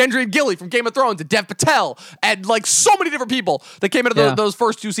 Yeah, Gendry and Gilly from Game of Thrones and Dev Patel and like so many different people that came into those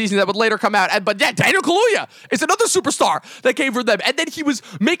first two seasons that would later come out. But yeah, Daniel Kaluuya is another superstar that came for them. And then he was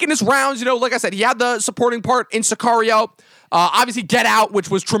making his rounds, like I said, he had the supporting part in Sicario. Obviously, Get Out,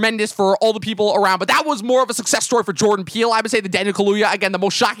 which was tremendous for all the people around, but that was more of a success story for Jordan Peele. I would say the Daniel Kaluuya, again, the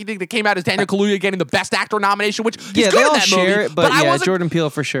most shocking thing that came out is Daniel Kaluuya getting the Best Actor nomination, which he's good they in all that share movie. It, but yeah, Jordan Peele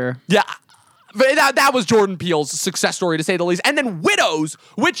for sure. Yeah, but that was Jordan Peele's success story, to say the least. And then Widows,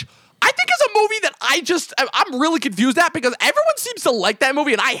 which I think is a movie that I'm really confused at because everyone seems to like that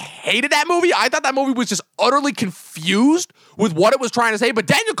movie and I hated that movie. I thought that movie was just utterly confused with what it was trying to say. But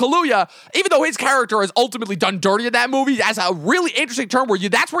Daniel Kaluuya, even though his character is ultimately done dirty in that movie, has a really interesting turn where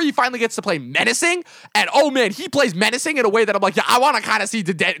that's where he finally gets to play menacing. And oh man, he plays menacing in a way that I'm like, yeah, I want to kind of see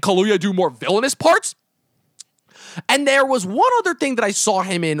Kaluuya do more villainous parts. And there was one other thing that I saw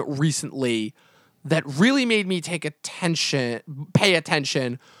him in recently that really made me pay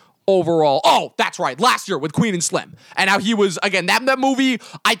attention overall. Oh, that's right. Last year with Queen and Slim. And how he was, again, that movie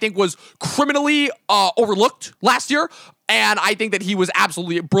I think was criminally overlooked last year. And I think that he was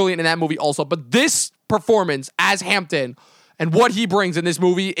absolutely brilliant in that movie also. But this performance as Hampton and what he brings in this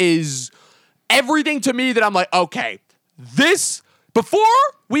movie is everything to me that I'm like, okay, this, before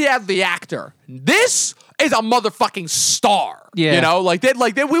we had the actor, this is a motherfucking star. Yeah.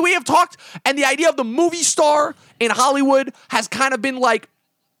 We have talked, and the idea of the movie star in Hollywood has kind of been like,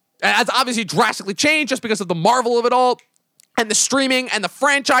 has obviously drastically changed just because of the marvel of it all and the streaming and the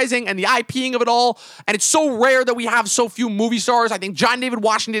franchising and the IPing of it all. And it's so rare that we have so few movie stars. I think John David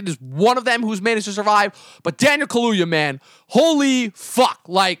Washington is one of them who's managed to survive. But Daniel Kaluuya, man, holy fuck.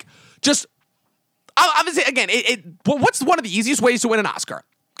 Like, just, obviously, again, what's one of the easiest ways to win an Oscar?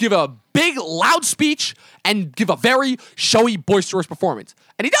 Give a big, loud speech and give a very showy, boisterous performance.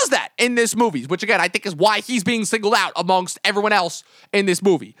 And he does that in this movie, which, again, I think is why he's being singled out amongst everyone else in this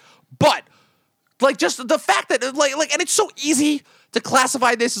movie. But, like, just the fact that, and it's so easy to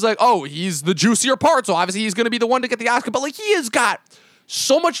classify this as like, oh, he's the juicier part, so obviously he's going to be the one to get the Oscar. But, like, he has got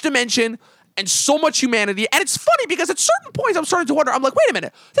so much dimension and so much humanity. And it's funny because at certain points I'm starting to wonder, I'm like, wait a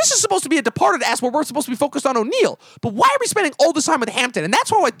minute, this is supposed to be a Departed-esque where we're supposed to be focused on O'Neill, but why are we spending all this time with Hampton? And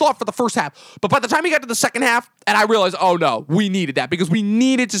that's what I thought for the first half. But by the time we got to the second half, and I realized, oh no, we needed that because we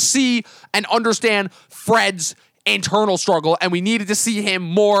needed to see and understand Fred's internal struggle, and we needed to see him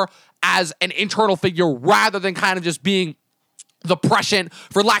more as an internal figure rather than kind of just being the prescient,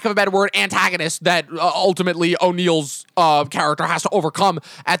 for lack of a better word, antagonist that ultimately O'Neill's character has to overcome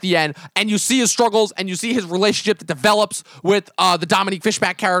at the end. And you see his struggles, and you see his relationship that develops with the Dominique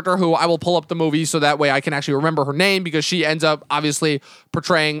Fishback character, who I will pull up the movie so that way I can actually remember her name, because she ends up obviously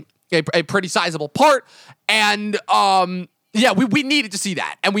portraying a pretty sizable part. And yeah, we needed to see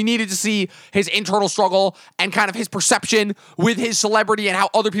that. And we needed to see his internal struggle and kind of his perception with his celebrity and how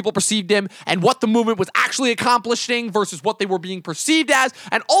other people perceived him and what the movement was actually accomplishing versus what they were being perceived as.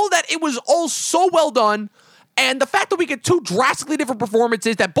 And all of that, it was all so well done. And the fact that we get two drastically different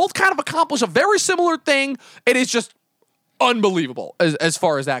performances that both kind of accomplish a very similar thing, it is just unbelievable as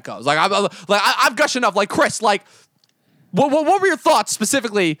far as that goes. Like, I've gushed enough. Like, Chris, like, what were your thoughts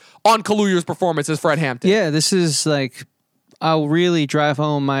specifically on Kaluuya's performance as Fred Hampton? Yeah, this is like, I'll really drive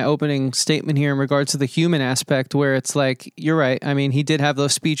home my opening statement here in regards to the human aspect, where it's like, you're right. I mean, he did have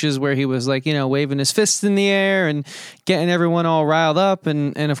those speeches where he was like, waving his fists in the air and getting everyone all riled up.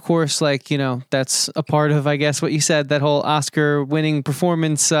 And of course, like, that's a part of, I guess, what you said, that whole Oscar winning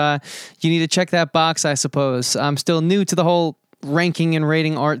performance. You need to check that box, I suppose. I'm still new to the whole ranking and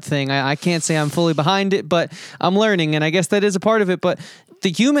rating art thing. I can't say I'm fully behind it, but I'm learning. And I guess that is a part of it. But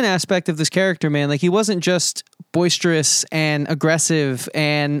the human aspect of this character, man, like, he wasn't just boisterous and aggressive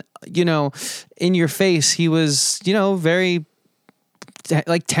and, in your face. He was, very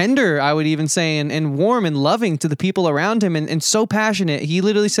like tender, I would even say, and warm and loving to the people around him, and so passionate. He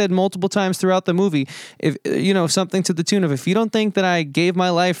literally said multiple times throughout the movie, if something to the tune of, if you don't think that I gave my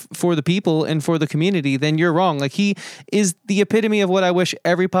life for the people and for the community, then you're wrong. Like, he is the epitome of what I wish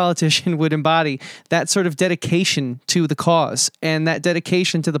every politician would embody, that sort of dedication to the cause and that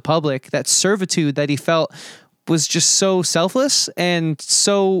dedication to the public, that servitude that he felt was just so selfless and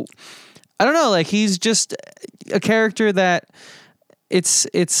so, I don't know, like, he's just a character that it's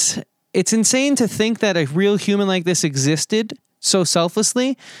insane to think that a real human like this existed so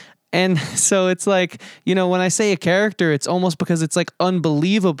selflessly. And so it's like, when I say a character, it's almost because it's like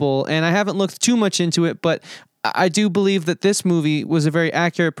unbelievable. And I haven't looked too much into it, but I do believe that this movie was a very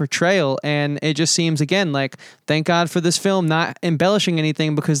accurate portrayal, and it just seems, again, like, thank God for this film not embellishing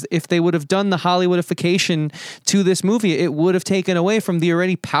anything, because if they would have done the Hollywoodification to this movie, it would have taken away from the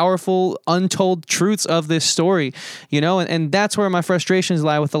already powerful, untold truths of this story, and that's where my frustrations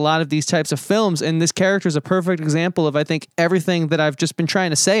lie with a lot of these types of films, and this character is a perfect example of, I think, everything that I've just been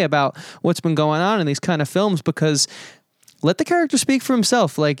trying to say about what's been going on in these kind of films, because let the character speak for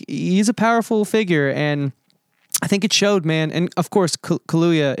himself. Like, he's a powerful figure, and I think it showed, man. And of course,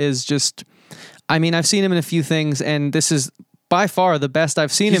 Kaluuya is just, I mean, I've seen him in a few things, and this is by far the best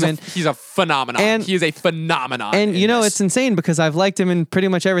I've seen him in. He's a phenomenon. And he is a phenomenon. And it's insane because I've liked him in pretty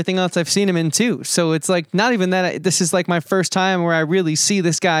much everything else I've seen him in too. So it's like, not even that, this is like my first time where I really see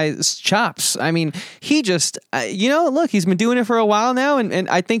this guy's chops. I mean, he just, look, he's been doing it for a while now, and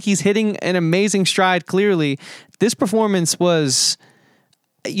I think he's hitting an amazing stride, clearly. This performance was,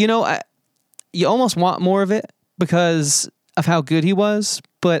 you almost want more of it, because of how good he was,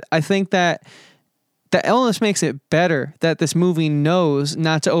 but I think that almost makes it better that this movie knows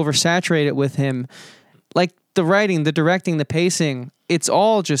not to oversaturate it with him. Like, the writing, the directing, the pacing, it's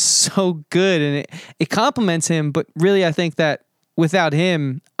all just so good, and it complements him, but really I think that without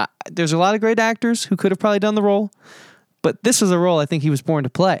him, there's a lot of great actors who could have probably done the role, but this was a role I think he was born to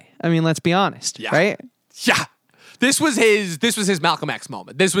play. I mean, let's be honest, right? Yeah. This was his Malcolm X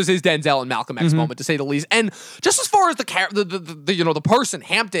moment. This was his Denzel and Malcolm X moment, to say the least. And just as far as the person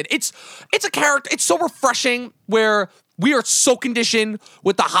Hampton, it's a character. It's so refreshing where we are so conditioned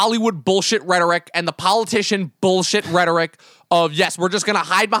with the Hollywood bullshit rhetoric and the politician bullshit rhetoric of, yes, we're just gonna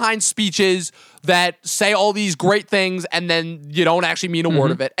hide behind speeches that say all these great things and then you don't actually mean a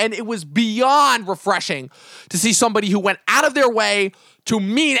word of it. And it was beyond refreshing to see somebody who went out of their way to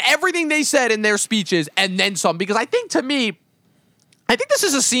mean everything they said in their speeches and then some. Because I think, to me, this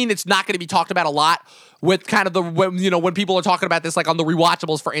is a scene that's not going to be talked about a lot with kind of when people are talking about this, like on the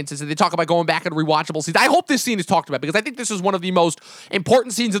rewatchables, for instance, and they talk about going back and rewatchable scenes. I hope this scene is talked about, because I think this is one of the most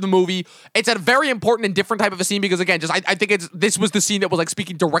important scenes of the movie. It's a very important and different type of a scene, because again, I think this was the scene that was like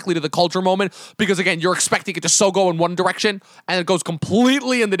speaking directly to the culture moment, because again, you're expecting it to so go in one direction and it goes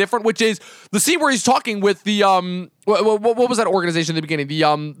completely in the different, which is the scene where he's talking with the what was that organization at the beginning?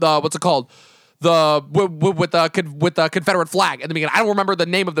 The what's it called? with the Confederate flag at the beginning. I don't remember the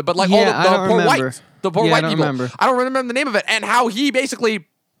name of it, but like all the poor white people. Remember. I don't remember the name of it, and how he basically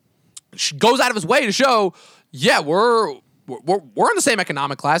goes out of his way to show, we're in the same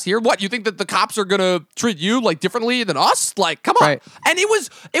economic class here. What, you think that the cops are gonna treat you like differently than us? Like, come on. Right. And it was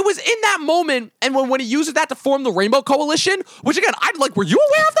in that moment, and when he uses that to form the Rainbow Coalition, which again, were you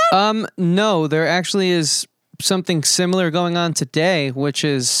aware of that? No, there actually is something similar going on today, which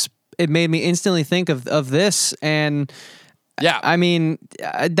is, it made me instantly think of this. And yeah, I mean,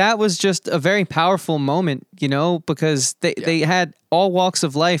 that was just a very powerful moment, because they had all walks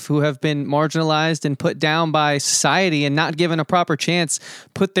of life who have been marginalized and put down by society and not given a proper chance,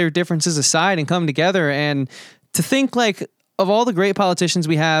 put their differences aside and come together. And to think like of all the great politicians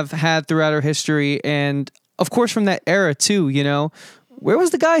we have had throughout our history, and of course from that era too, where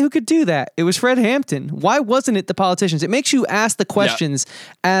was the guy who could do that? It was Fred Hampton. Why wasn't it the politicians? It makes you ask the questions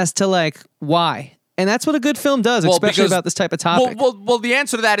as to like, why? And that's what a good film does, especially about this type of topic. Well, the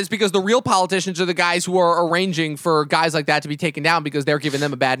answer to that is because the real politicians are the guys who are arranging for guys like that to be taken down because they're giving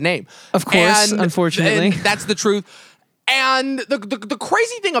them a bad name. Of course, unfortunately. And that's the truth. And the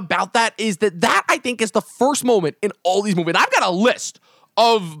crazy thing about that is that I think is the first moment in all these movies. And I've got a list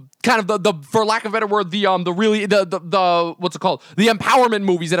of kind of the for lack of a better word, the what's it called? The empowerment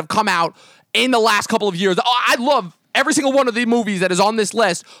movies that have come out in the last couple of years. I love every single one of the movies that is on this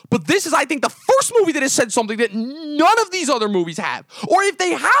list, but this is, I think, the first movie that has said something that none of these other movies have. Or if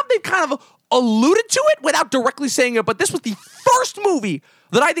they have, they've kind of alluded to it without directly saying it, but this was the first movie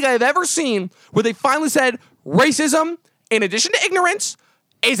that I think I have ever seen where they finally said racism, in addition to ignorance,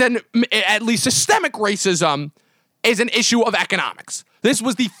 is at least systemic racism, is an issue of economics. This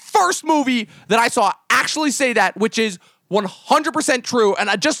was the first movie that I saw actually say that, which is 100% true, and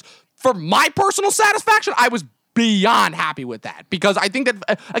for my personal satisfaction, I was beyond happy with that, because I think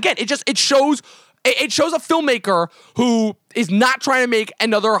that again, it shows a filmmaker who is not trying to make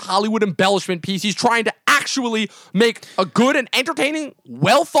another Hollywood embellishment piece. He's trying to actually make a good and entertaining,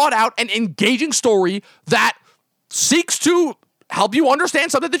 well thought out and engaging story that seeks to help you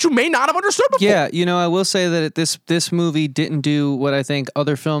understand something that you may not have understood before. Yeah, I will say that this movie didn't do what I think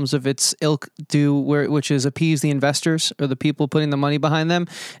other films of its ilk do, which is appease the investors or the people putting the money behind them.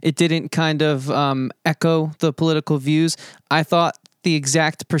 It didn't kind of echo the political views. I thought the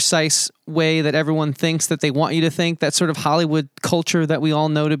exact precise way that everyone thinks that they want you to think, that sort of Hollywood culture that we all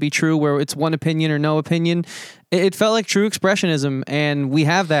know to be true, where it's one opinion or no opinion, it felt like true expressionism, and we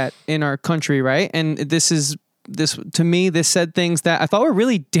have that in our country, right? And this to me, this said things that I thought were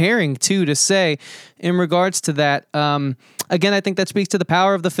really daring too to say in regards to that. Again, I think that speaks to the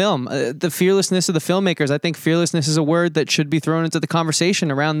power of the film, the fearlessness of the filmmakers. I think fearlessness is a word that should be thrown into the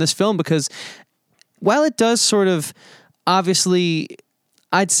conversation around this film, because while it does sort of obviously,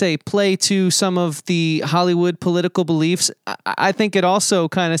 I'd say, play to some of the Hollywood political beliefs, I think it also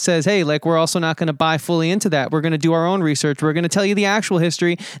kind of says, hey, like, we're also not going to buy fully into that. We're going to do our own research. We're going to tell you the actual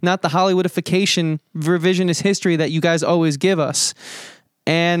history, not the Hollywoodification, revisionist history that you guys always give us.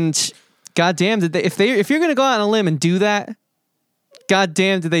 And goddamn, if you're going to go out on a limb and do that,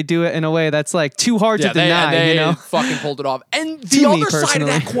 goddamn, did they do it in a way that's like too hard to deny? They fucking pulled it off. And the other side of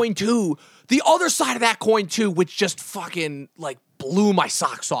that coin too. The other side of that coin too, which just fucking like blew my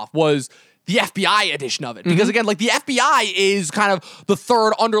socks off, was the FBI edition of it. Because again, like, the FBI is kind of the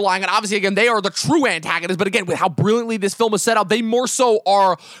third underlying, and obviously again, they are the true antagonists, but again, with how brilliantly this film is set up, they more so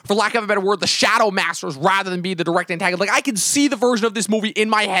are, for lack of a better word, the shadow masters rather than be the direct antagonist. Like, I can see the version of this movie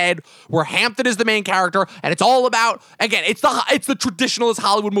in my head where Hampton is the main character, and it's all about, again, it's the traditionalist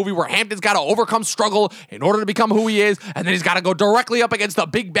Hollywood movie where Hampton's got to overcome struggle in order to become who he is, and then he's got to go directly up against the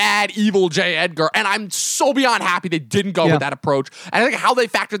big bad evil J. Edgar. And I'm so beyond happy they didn't go with that approach. And I think how they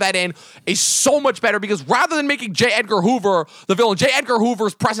factored that in is so much better, because rather than making J. Edgar Hoover the villain, J. Edgar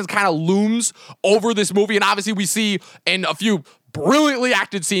Hoover's presence kind of looms over this movie. And obviously we see in a few brilliantly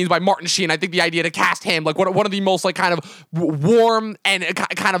acted scenes by Martin Sheen, I think the idea to cast him like one of the most like kind of warm and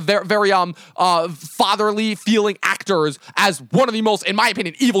kind of very fatherly feeling actors as one of the most, in my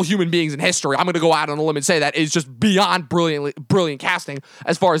opinion, evil human beings in history. I'm going to go out on a limb and say that is just beyond brilliant casting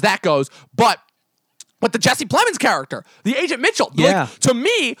as far as that goes. But the Jesse Plemons character, the Agent Mitchell, like, to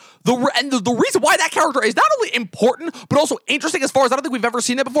me, the reason why that character is not only important but also interesting, as far as I don't think we've ever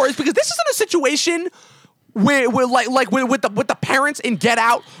seen it before, is because this isn't a situation where with the parents in Get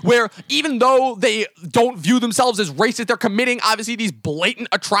Out, where even though they don't view themselves as racist, they're committing obviously these blatant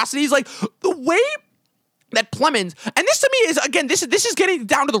atrocities. Like, the way that Plemons, and this to me is, again, this is getting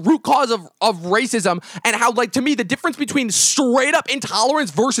down to the root cause of racism, and how, like, to me, the difference between straight up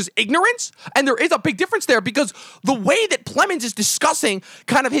intolerance versus ignorance, and there is a big difference there, because the way that Plemons is discussing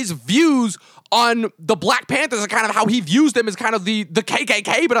kind of his views on the Black Panthers and kind of how he views them as kind of the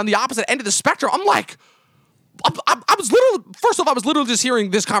KKK, but on the opposite end of the spectrum, I'm like, I was literally just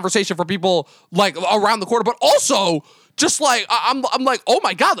hearing this conversation from people, like, around the corner, but also just like, I'm like, oh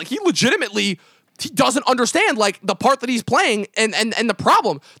my God, like, he doesn't understand, like, the part that he's playing and the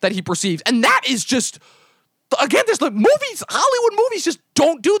problem that he perceives. And that is just, again, there's like Hollywood movies just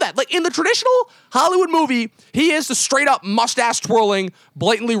don't do that. Like, in the traditional Hollywood movie, he is the straight up mustache twirling,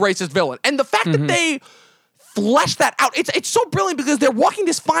 blatantly racist villain. And the fact that they flesh that out, it's so brilliant, because they're walking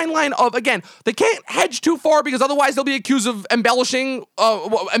this fine line of, again, they can't hedge too far, because otherwise they'll be accused of embellishing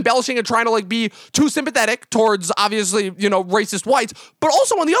and trying to, like, be too sympathetic towards, obviously, racist whites, but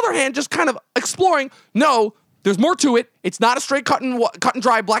also, on the other hand, just kind of exploring, no, there's more to it. It's not a straight cut and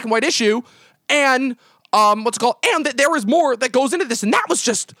dry black and white issue, and and that there is more that goes into this. And that was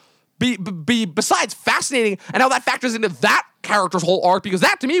just besides fascinating, and how that factors into that character's whole arc, because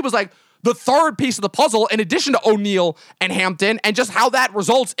that to me was like the third piece of the puzzle, in addition to O'Neill and Hampton, and just how that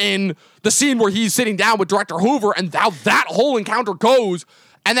results in the scene where he's sitting down with Director Hoover, and how that whole encounter goes,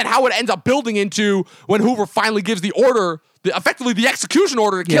 and then how it ends up building into when Hoover finally gives the order, effectively the execution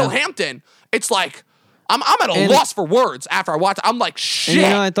order, to kill Hampton. It's like, I'm at a loss for words after I watch it. I'm like, shit.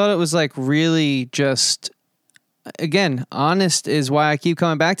 And, I thought it was, like, really just, again, honest is why I keep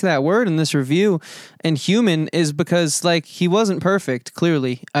coming back to that word in this review, and human is because, like, he wasn't perfect,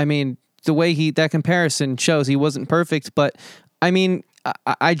 clearly. I mean, the way that comparison shows he wasn't perfect, but I mean,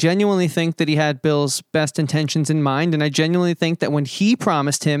 I genuinely think that he had Bill's best intentions in mind, and I genuinely think that when he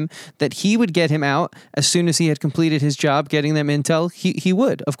promised him that he would get him out as soon as he had completed his job getting them intel, he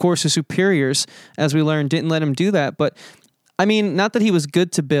would. Of course, his superiors, as we learned, didn't let him do that, but I mean, not that he was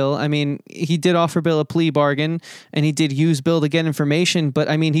good to Bill. I mean, he did offer Bill a plea bargain, and he did use Bill to get information, but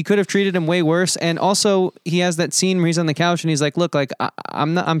I mean, he could have treated him way worse. And also, he has that scene where he's on the couch and he's like, look, like,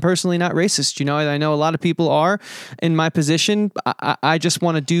 I'm personally not racist. I know a lot of people are in my position. I just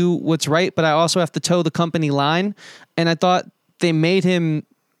want to do what's right, but I also have to toe the company line. And I thought they made him,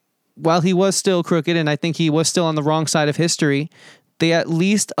 while he was still crooked, and I think he was still on the wrong side of history, they at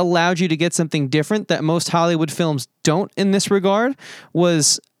least allowed you to get something different that most Hollywood films don't in this regard,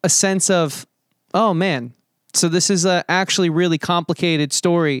 was a sense of, oh man, so this is a actually really complicated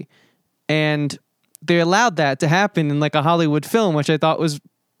story. And they allowed that to happen in, like, a Hollywood film, which I thought was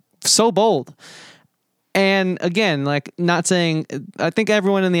so bold. And again, like, not saying, I think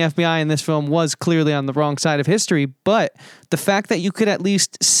everyone in the FBI in this film was clearly on the wrong side of history, but the fact that you could at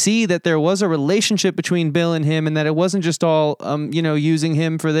least see that there was a relationship between Bill and him, and that it wasn't just all, using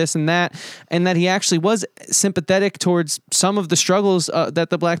him for this and that he actually was sympathetic towards some of the struggles that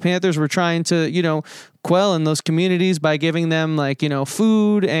the Black Panthers were trying to, quell in those communities by giving them, like,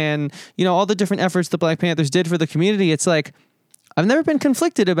 food and, all the different efforts the Black Panthers did for the community. It's like, I've never been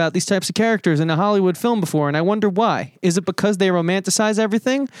conflicted about these types of characters in a Hollywood film before, and I wonder why. Is it because they romanticize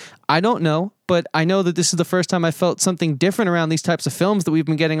everything? I don't know, but I know that this is the first time I felt something different around these types of films that we've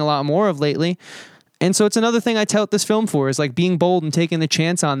been getting a lot more of lately. And so it's another thing I tout this film for, is like being bold and taking the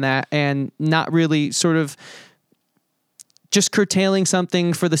chance on that, and not really sort of just curtailing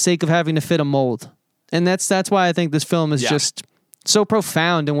something for the sake of having to fit a mold. And that's why I think this film is just so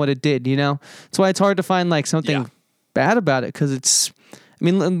profound in what it did, That's why it's hard to find, like, something bad about it, because it's, I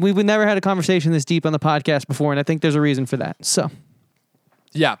mean, we've never had a conversation this deep on the podcast before, and I think there's a reason for that. So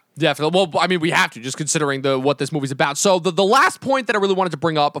yeah, definitely. Well, I mean, we have to, just considering what this movie's about. So the last point that I really wanted to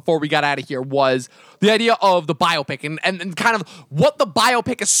bring up before we got out of here was the idea of the biopic and kind of what the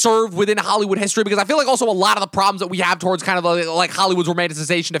biopic has served within Hollywood history, because I feel like also a lot of the problems that we have towards kind of like Hollywood's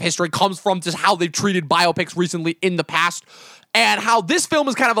romanticization of history comes from just how they've treated biopics recently in the past. And how this film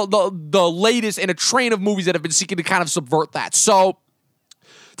is kind of the latest in a train of movies that have been seeking to kind of subvert that. So,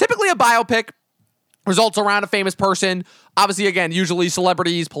 typically a biopic results around a famous person. Obviously, again, usually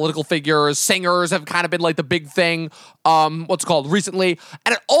celebrities, political figures, singers have kind of been like the big thing, recently.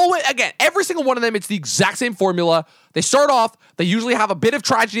 And it always, again, every single one of them, it's the exact same formula. They start off, they usually have a bit of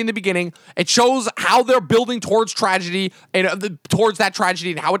tragedy in the beginning. It shows how they're building towards tragedy, and towards that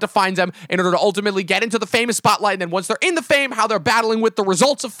tragedy and how it defines them in order to ultimately get into the famous spotlight. And then once they're in the fame, how they're battling with the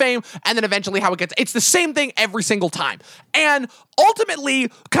results of fame, and then eventually how it's the same thing every single time. And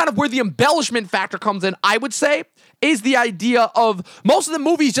ultimately, kind of where the embellishment factor comes in, I would say, is the idea of most of the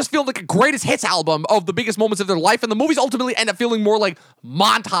movies just feel like a greatest hits album of the biggest moments of their life, and the movies ultimately end up feeling more like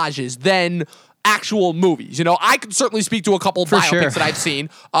montages than actual movies. You know, I can certainly speak to a couple of biopics that I've seen.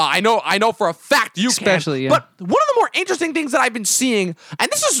 I know for a fact you Especially, can. But one of the more interesting things that I've been seeing,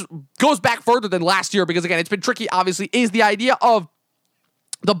 and this goes back further than last year because, again, it's been tricky, obviously, is the idea of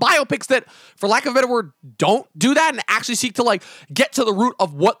the biopics that, for lack of a better word, don't do that and actually seek to, like, get to the root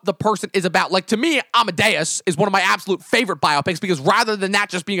of what the person is about. Like, to me, Amadeus is one of my absolute favorite biopics because rather than that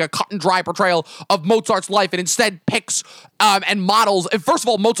just being a cut and dry portrayal of Mozart's life, it instead picks and models. And first of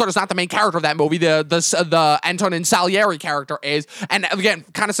all, Mozart is not the main character of that movie. The Antonin Salieri character is. And again,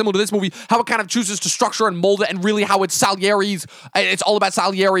 kind of similar to this movie, how it kind of chooses to structure and mold it, and really how it's it's all about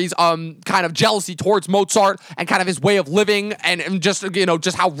Salieri's kind of jealousy towards Mozart and kind of his way of living and just, you know,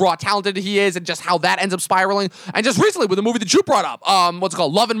 just how raw talented he is and just how that ends up spiraling. And just recently with the movie that you brought up, what's it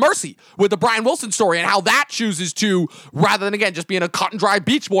called? Love and Mercy, with the Brian Wilson story, and how that chooses to, rather than, again, just being a cut and dry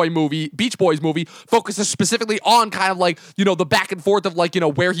Beach Boys movie, focuses specifically on kind of like, you know, the back and forth of, like, you know,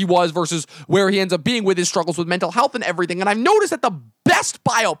 where he was versus where he ends up being with his struggles with mental health and everything. And I've noticed that the best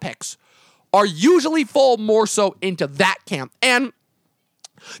biopics are usually fall more so into that camp. And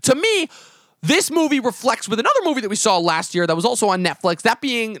to me, this movie reflects with another movie that we saw last year that was also on Netflix, that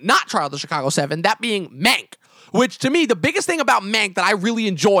being not Trial of the Chicago 7, that being Mank. Which, to me, the biggest thing about Mank that I really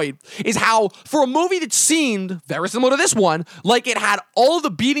enjoyed is how, for a movie that seemed very similar to this one, like it had all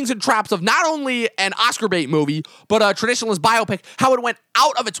the beatings and traps of not only an Oscar bait movie, but a traditionalist biopic, how it went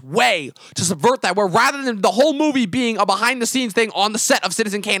out of its way to subvert that, where rather than the whole movie being a behind-the-scenes thing on the set of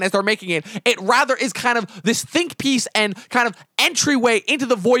Citizen Kane as they're making it, it rather is kind of this think piece and kind of entryway into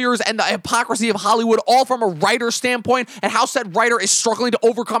the voyeurs and the hypocrisy of Hollywood, all from a writer's standpoint, and how said writer is struggling to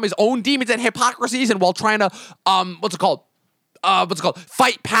overcome his own demons and hypocrisies, and while trying to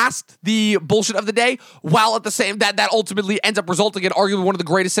fight past the bullshit of the day, while at the same that ultimately ends up resulting in arguably one of the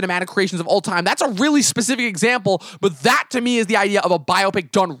greatest cinematic creations of all time. That's a really specific example, but that to me is the idea of a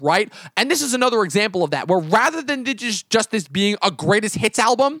biopic done right. And this is another example of that, where rather than just this being a greatest hits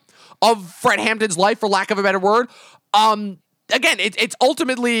album of Fred Hampton's life, for lack of a better word, again, it's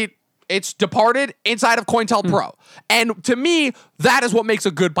ultimately, it's Departed inside of COINTELPRO. And to me, that is what makes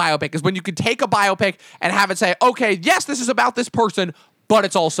a good biopic, is when you can take a biopic and have it say, okay, yes, this is about this person, but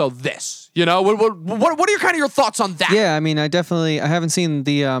it's also this. You know, what are your kind of your thoughts on that? Yeah, I mean, I haven't seen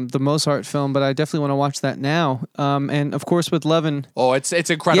the Mozart film, but I definitely want to watch that now. And of course with Love and... Oh, it's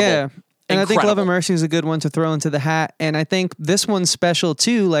incredible. Yeah. And I think Love and Mercy is a good one to throw into the hat. And I think this one's special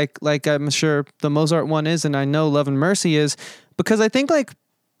too, like I'm sure the Mozart one is, and I know Love and Mercy is, because I think like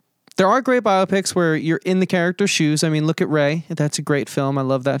there are great biopics where you're in the character's shoes. I mean, look at Ray. That's a great film. I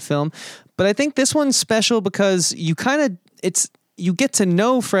love that film. But I think this one's special because you get to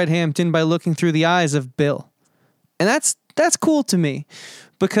know Fred Hampton by looking through the eyes of Bill. And that's cool to me,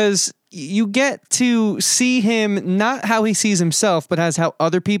 because you get to see him not how he sees himself, but as how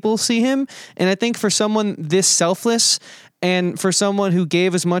other people see him. And I think for someone this selfless, and for someone who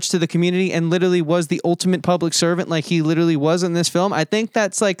gave as much to the community and literally was the ultimate public servant like he literally was in this film, I think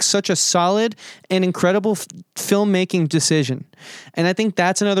that's like such a solid and incredible filmmaking decision. And I think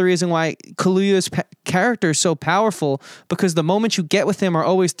that's another reason why Kaluuya's character is so powerful, because the moments you get with him are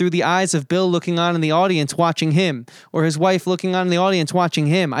always through the eyes of Bill looking on in the audience watching him, or his wife looking on in the audience watching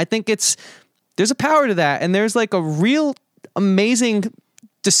him. I think there's a power to that, and there's like a real amazing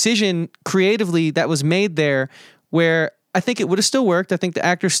decision creatively that was made there, where I think it would have still worked. I think the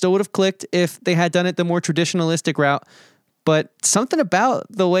actors still would have clicked if they had done it the more traditionalistic route. But something about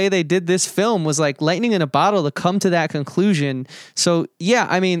the way they did this film was like lightning in a bottle to come to that conclusion. So yeah,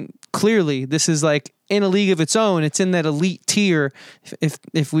 I mean, clearly this is like in a league of its own. It's in that elite tier,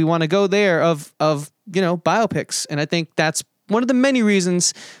 if we want to go there, of biopics. And I think that's one of the many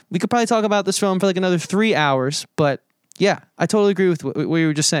reasons. We could probably talk about this film for like another 3 hours. But yeah, I totally agree with what you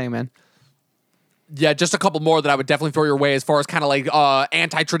were just saying, man. Yeah, just a couple more that I would definitely throw your way as far as kind of like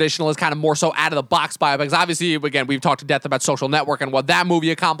anti-traditionalist, kind of more so out of the box biopics. Obviously, again, we've talked to death about Social Network and what that movie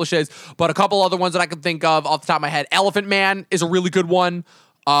accomplishes, but a couple other ones that I can think of off the top of my head. Elephant Man is a really good one.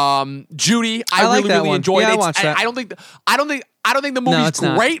 Judy, I really enjoyed it. I watched that. I don't think the movie's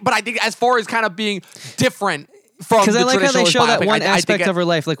great, but I think as far as kind of being different from the traditionalist biopic, because I like how they show that one aspect of her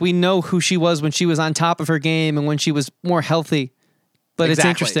life. Like, we know who she was when she was on top of her game and when she was more healthy. But It's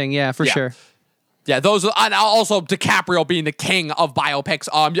interesting, yeah, for sure. Yeah, those, and also DiCaprio being the king of biopics.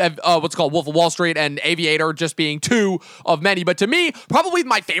 You have what's called Wolf of Wall Street and Aviator just being two of many. But to me, probably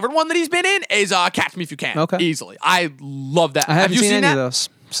my favorite one that he's been in is Catch Me If You Can. Okay. Easily. I love that. I haven't seen any of those,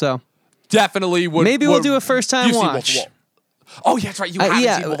 so. Definitely would. Maybe we'll do a first time watch. Oh, yeah, that's right. You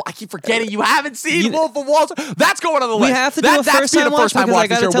haven't seen Wolf. I keep forgetting you haven't seen Wolf of Wall Street. That's going on the list. We have to do a first time watch because I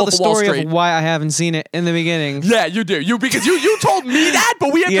got to tell the story of why I haven't seen it in the beginning. Yeah, you do. Because you told me that,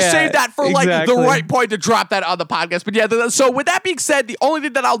 but we have to save that for the right point to drop that on the podcast. But yeah, so with that being said, the only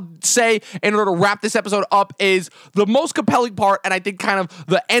thing that I'll say in order to wrap this episode up is the most compelling part, and I think kind of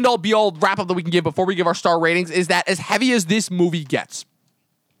the end-all be-all wrap-up that we can give before we give our star ratings, is that as heavy as this movie gets,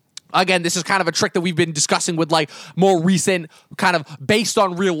 again, this is kind of a trick that we've been discussing with like more recent kind of based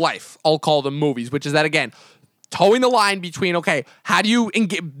on real life, I'll call them movies, which is that, again, towing the line between, okay, how do you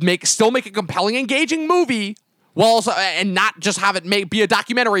still make a compelling, engaging movie while also, and not just have it be a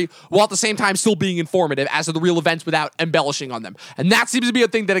documentary while at the same time still being informative as to the real events without embellishing on them. And that seems to be a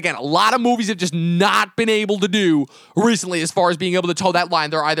thing that, again, a lot of movies have just not been able to do recently as far as being able to toe that line.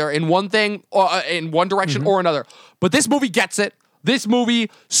 They're either in one thing or in one direction or another. But this movie gets it. This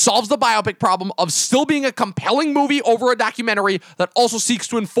movie solves the biopic problem of still being a compelling movie over a documentary that also seeks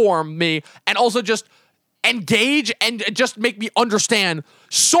to inform me and also just engage and just make me understand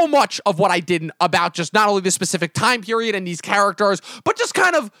so much of what I did about just not only this specific time period and these characters, but just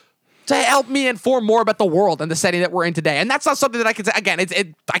kind of to help me inform more about the world and the setting that we're in today. And that's not something that I can say. Again,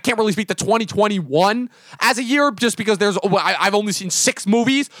 I can't really speak to 2021 as a year just because I've only seen 6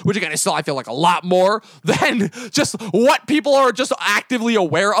 movies, which again is still, I feel like, a lot more than just what people are just actively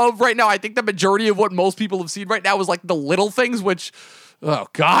aware of right now. I think the majority of what most people have seen right now is like the little things, which, oh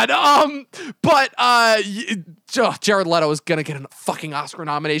God. Jared Leto is going to get a fucking Oscar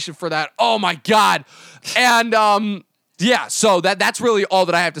nomination for that. Oh my God. And, yeah, so that's really all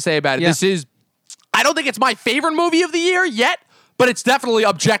that I have to say about it. Yeah. I don't think it's my favorite movie of the year yet, but it's definitely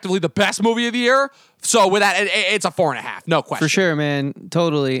objectively the best movie of the year. So with that, it's a 4.5, no question. For sure, man,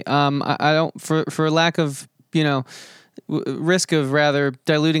 totally. I don't, for lack of, risk of rather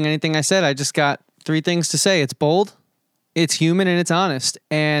diluting anything I said, I just got 3 things to say. It's bold, it's human, and it's honest.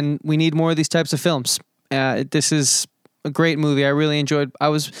 And we need more of these types of films. This is a great movie. I really enjoyed. I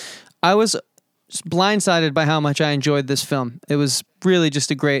was blindsided by how much I enjoyed this film. It was really just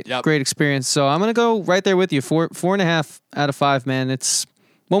a great experience. So I'm gonna go right there with you. 4.5 out of 5, man. It's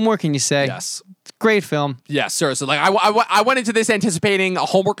what more can you say? Yes. Great film. Yes, seriously. Like I went into this anticipating a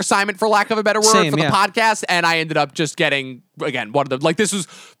homework assignment, for lack of a better word, for the podcast, and I ended up just getting, again, one of the, like, this was,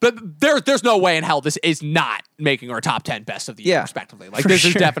 there's no way in hell this is not making our top 10 best of the year, respectively. Like, this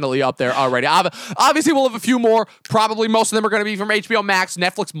is definitely up there already. Obviously, we'll have a few more. Probably most of them are going to be from HBO Max.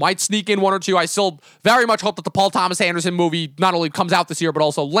 Netflix might sneak in 1 or 2. I still very much hope that the Paul Thomas Anderson movie not only comes out this year, but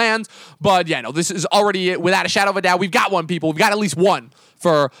also lands. But yeah, no, this is already, without a shadow of a doubt, we've got one, people. We've got at least one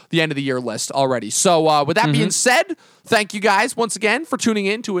for the end of the year list already. So with that being said, thank you guys once again for tuning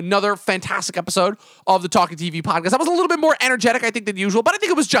in to another fantastic episode of the Talking TV podcast. I was a little bit more energetic, I think, than usual, but I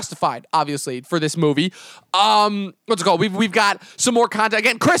think it was justified, obviously, for this movie. Let's go. We've got some more content.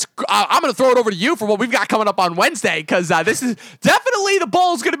 Again, Chris, I'm going to throw it over to you for what we've got coming up on Wednesday, because this is definitely, the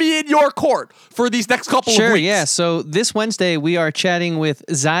ball is going to be in your court for these next couple of weeks. Sure, yeah. So this Wednesday, we are chatting with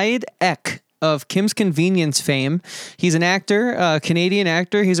Zaid Ek of Kim's Convenience fame. He's an actor, a Canadian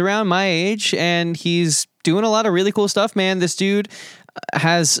actor. He's around my age, and he's doing a lot of really cool stuff, man. This dude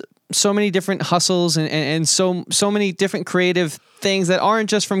has so many different hustles and so many different creative things that aren't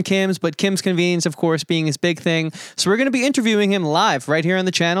just from Kim's, but Kim's Convenience, of course, being his big thing. So we're going to be interviewing him live right here on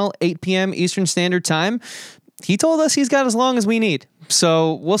the channel, 8 p.m. Eastern Standard Time. He told us he's got as long as we need.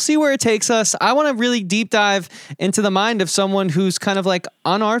 So we'll see where it takes us. I want to really deep dive into the mind of someone who's kind of like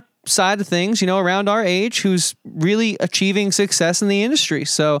on our side of things, around our age, who's really achieving success in the industry.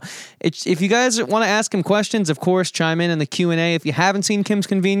 So if you guys want to ask him questions, of course, chime in the Q&A. If you haven't seen Kim's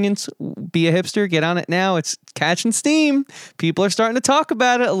Convenience, be a hipster, get on it now. It's catching steam. People are starting to talk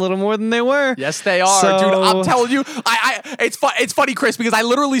about it a little more than they were. Yes, they are, dude. I'm telling you, it's funny, Chris, because I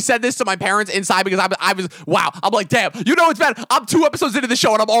literally said this to my parents inside because I was wow. I'm like, damn, it's bad. I'm 2 episodes into the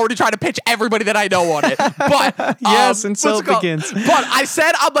show and I'm already trying to pitch everybody that I know on it. But yes, and so it begins. But I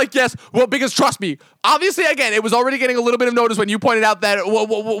said, I'm like, yes, well, because trust me, obviously, again, it was already getting a little bit of notice when you pointed out that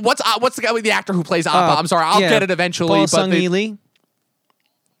what's the guy with the actor who plays Appa? I'm sorry, I'll get it eventually. Paul Sun-Yi Lee.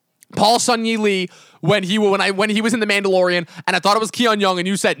 Paul Sun-Yi Lee, when he was in The Mandalorian, and I thought it was Keon Young, and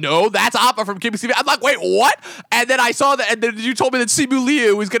you said, no, that's Appa from Kim's TV. I'm like, wait, what? And then I saw that, and then you told me that Simu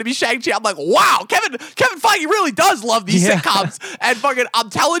Liu was going to be Shang-Chi. I'm like, wow, Kevin Feige really does love these sitcoms. And fucking, I'm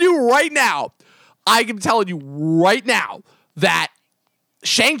telling you right now, that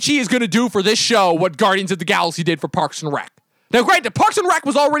Shang-Chi is going to do for this show what Guardians of the Galaxy did for Parks and Rec. Now, granted, Parks and Rec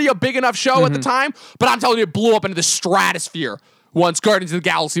was already a big enough show at the time, but I'm telling you, it blew up into the stratosphere once Guardians of the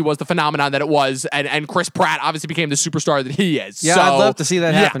Galaxy was the phenomenon that it was, and Chris Pratt obviously became the superstar that he is. Yeah, so, I'd love to see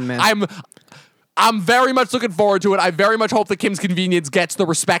that happen, man. I'm very much looking forward to it. I very much hope that Kim's Convenience gets the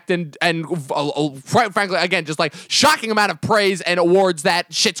respect and frankly, again, just like shocking amount of praise and awards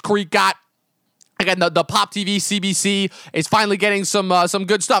that Schitt's Creek got. Again, the Pop TV CBC is finally getting some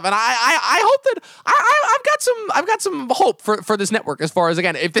good stuff, and I hope that I've got some hope for this network as far as,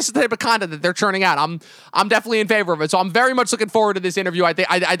 again, if this is the type of content that they're churning out, I'm definitely in favor of it. So I'm very much looking forward to this interview. I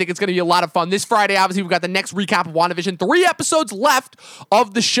think it's going to be a lot of fun. This Friday, obviously, we've got the next recap of WandaVision. 3 episodes left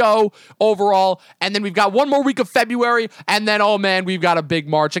of the show overall, and then we've got one more week of February, and then, oh man, we've got a big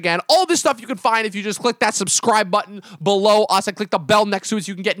March. Again, all this stuff you can find if you just click that subscribe button below us and click the bell next to it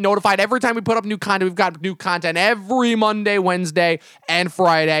so you can get notified every time we put up new content. We've got new content every Monday, Wednesday, and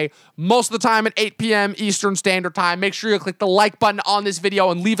Friday. Most of the time at 8 p.m. Eastern Standard Time. Make sure you click the like button on this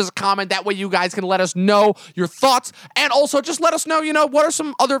video and leave us a comment. That way you guys can let us know your thoughts. And also just let us know, what are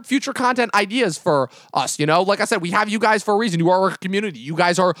some other future content ideas for us? Like I said, we have you guys for a reason. You are our community. You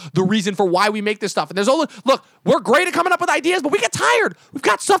guys are the reason for why we make this stuff. And look, we're great at coming up with ideas, but we get tired. We've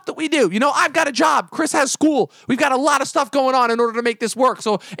got stuff that we do. I've got a job. Chris has school. We've got a lot of stuff going on in order to make this work.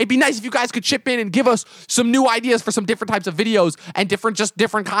 So it'd be nice if you guys could chip in and give us some new ideas for some different types of videos and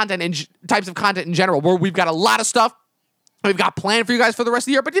different content and types of content in general, where we've got a lot of stuff we've got planned for you guys for the rest of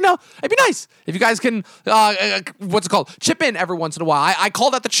the year. But, it'd be nice if you guys can, chip in every once in a while. I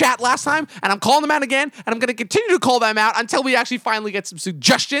called out the chat last time, and I'm calling them out again, and I'm going to continue to call them out until we actually finally get some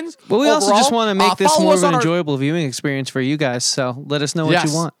suggestions. Well, we also just want to make this more of an enjoyable viewing experience for you guys, so let us know what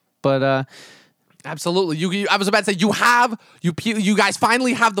you want. But, absolutely. I was about to say, you guys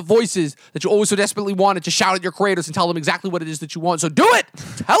finally have the voices that you always so desperately wanted to shout at your creators and tell them exactly what it is that you want. So do it.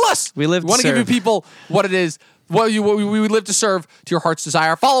 Tell us. We want to give you people what it is. What we live to serve to your heart's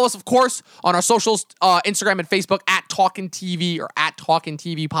desire. Follow us, of course, on our socials, Instagram and Facebook at Talkin' TV or at Talkin'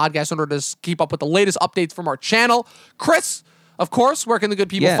 TV Podcast in order to keep up with the latest updates from our channel. Chris, of course, where can the good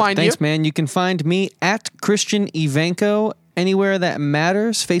people find you? Thanks, man. You can find me at Christian Ivanko anywhere that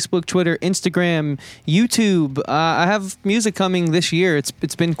matters. Facebook, Twitter, Instagram, YouTube. I have music coming this year. It's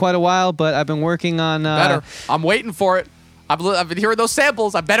been quite a while, but I've been working on... Better. I'm waiting for it. I've been hearing those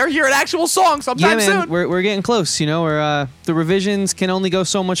samples. I better hear an actual song sometime soon. We're getting close. The revisions can only go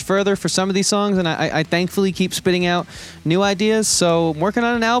so much further for some of these songs, and I thankfully keep spitting out new ideas. So I'm working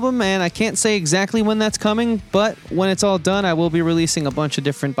on an album, and I can't say exactly when that's coming, but when it's all done, I will be releasing a bunch of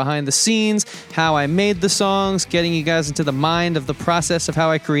different behind the scenes, how I made the songs, getting you guys into the mind of the process of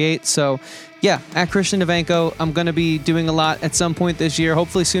how I create. So yeah, at Christian Ivanko, I'm going to be doing a lot at some point this year,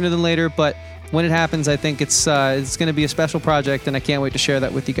 hopefully sooner than later, but when it happens, I think it's going to be a special project, and I can't wait to share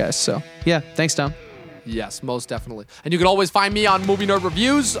that with you guys. So, yeah, thanks, Tom. Yes, most definitely. And you can always find me on Movie Nerd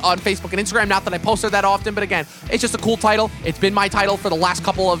Reviews on Facebook and Instagram. Not that I post there that often, but again, it's just a cool title. It's been my title for the last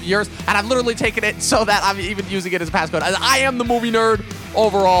couple of years, and I've literally taken it so that I'm even using it as a passcode. I am the movie nerd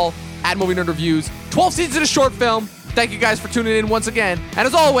overall at Movie Nerd Reviews. 12 seasons in a short film. Thank you guys for tuning in once again. And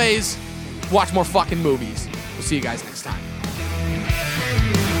as always, watch more fucking movies. We'll see you guys next time.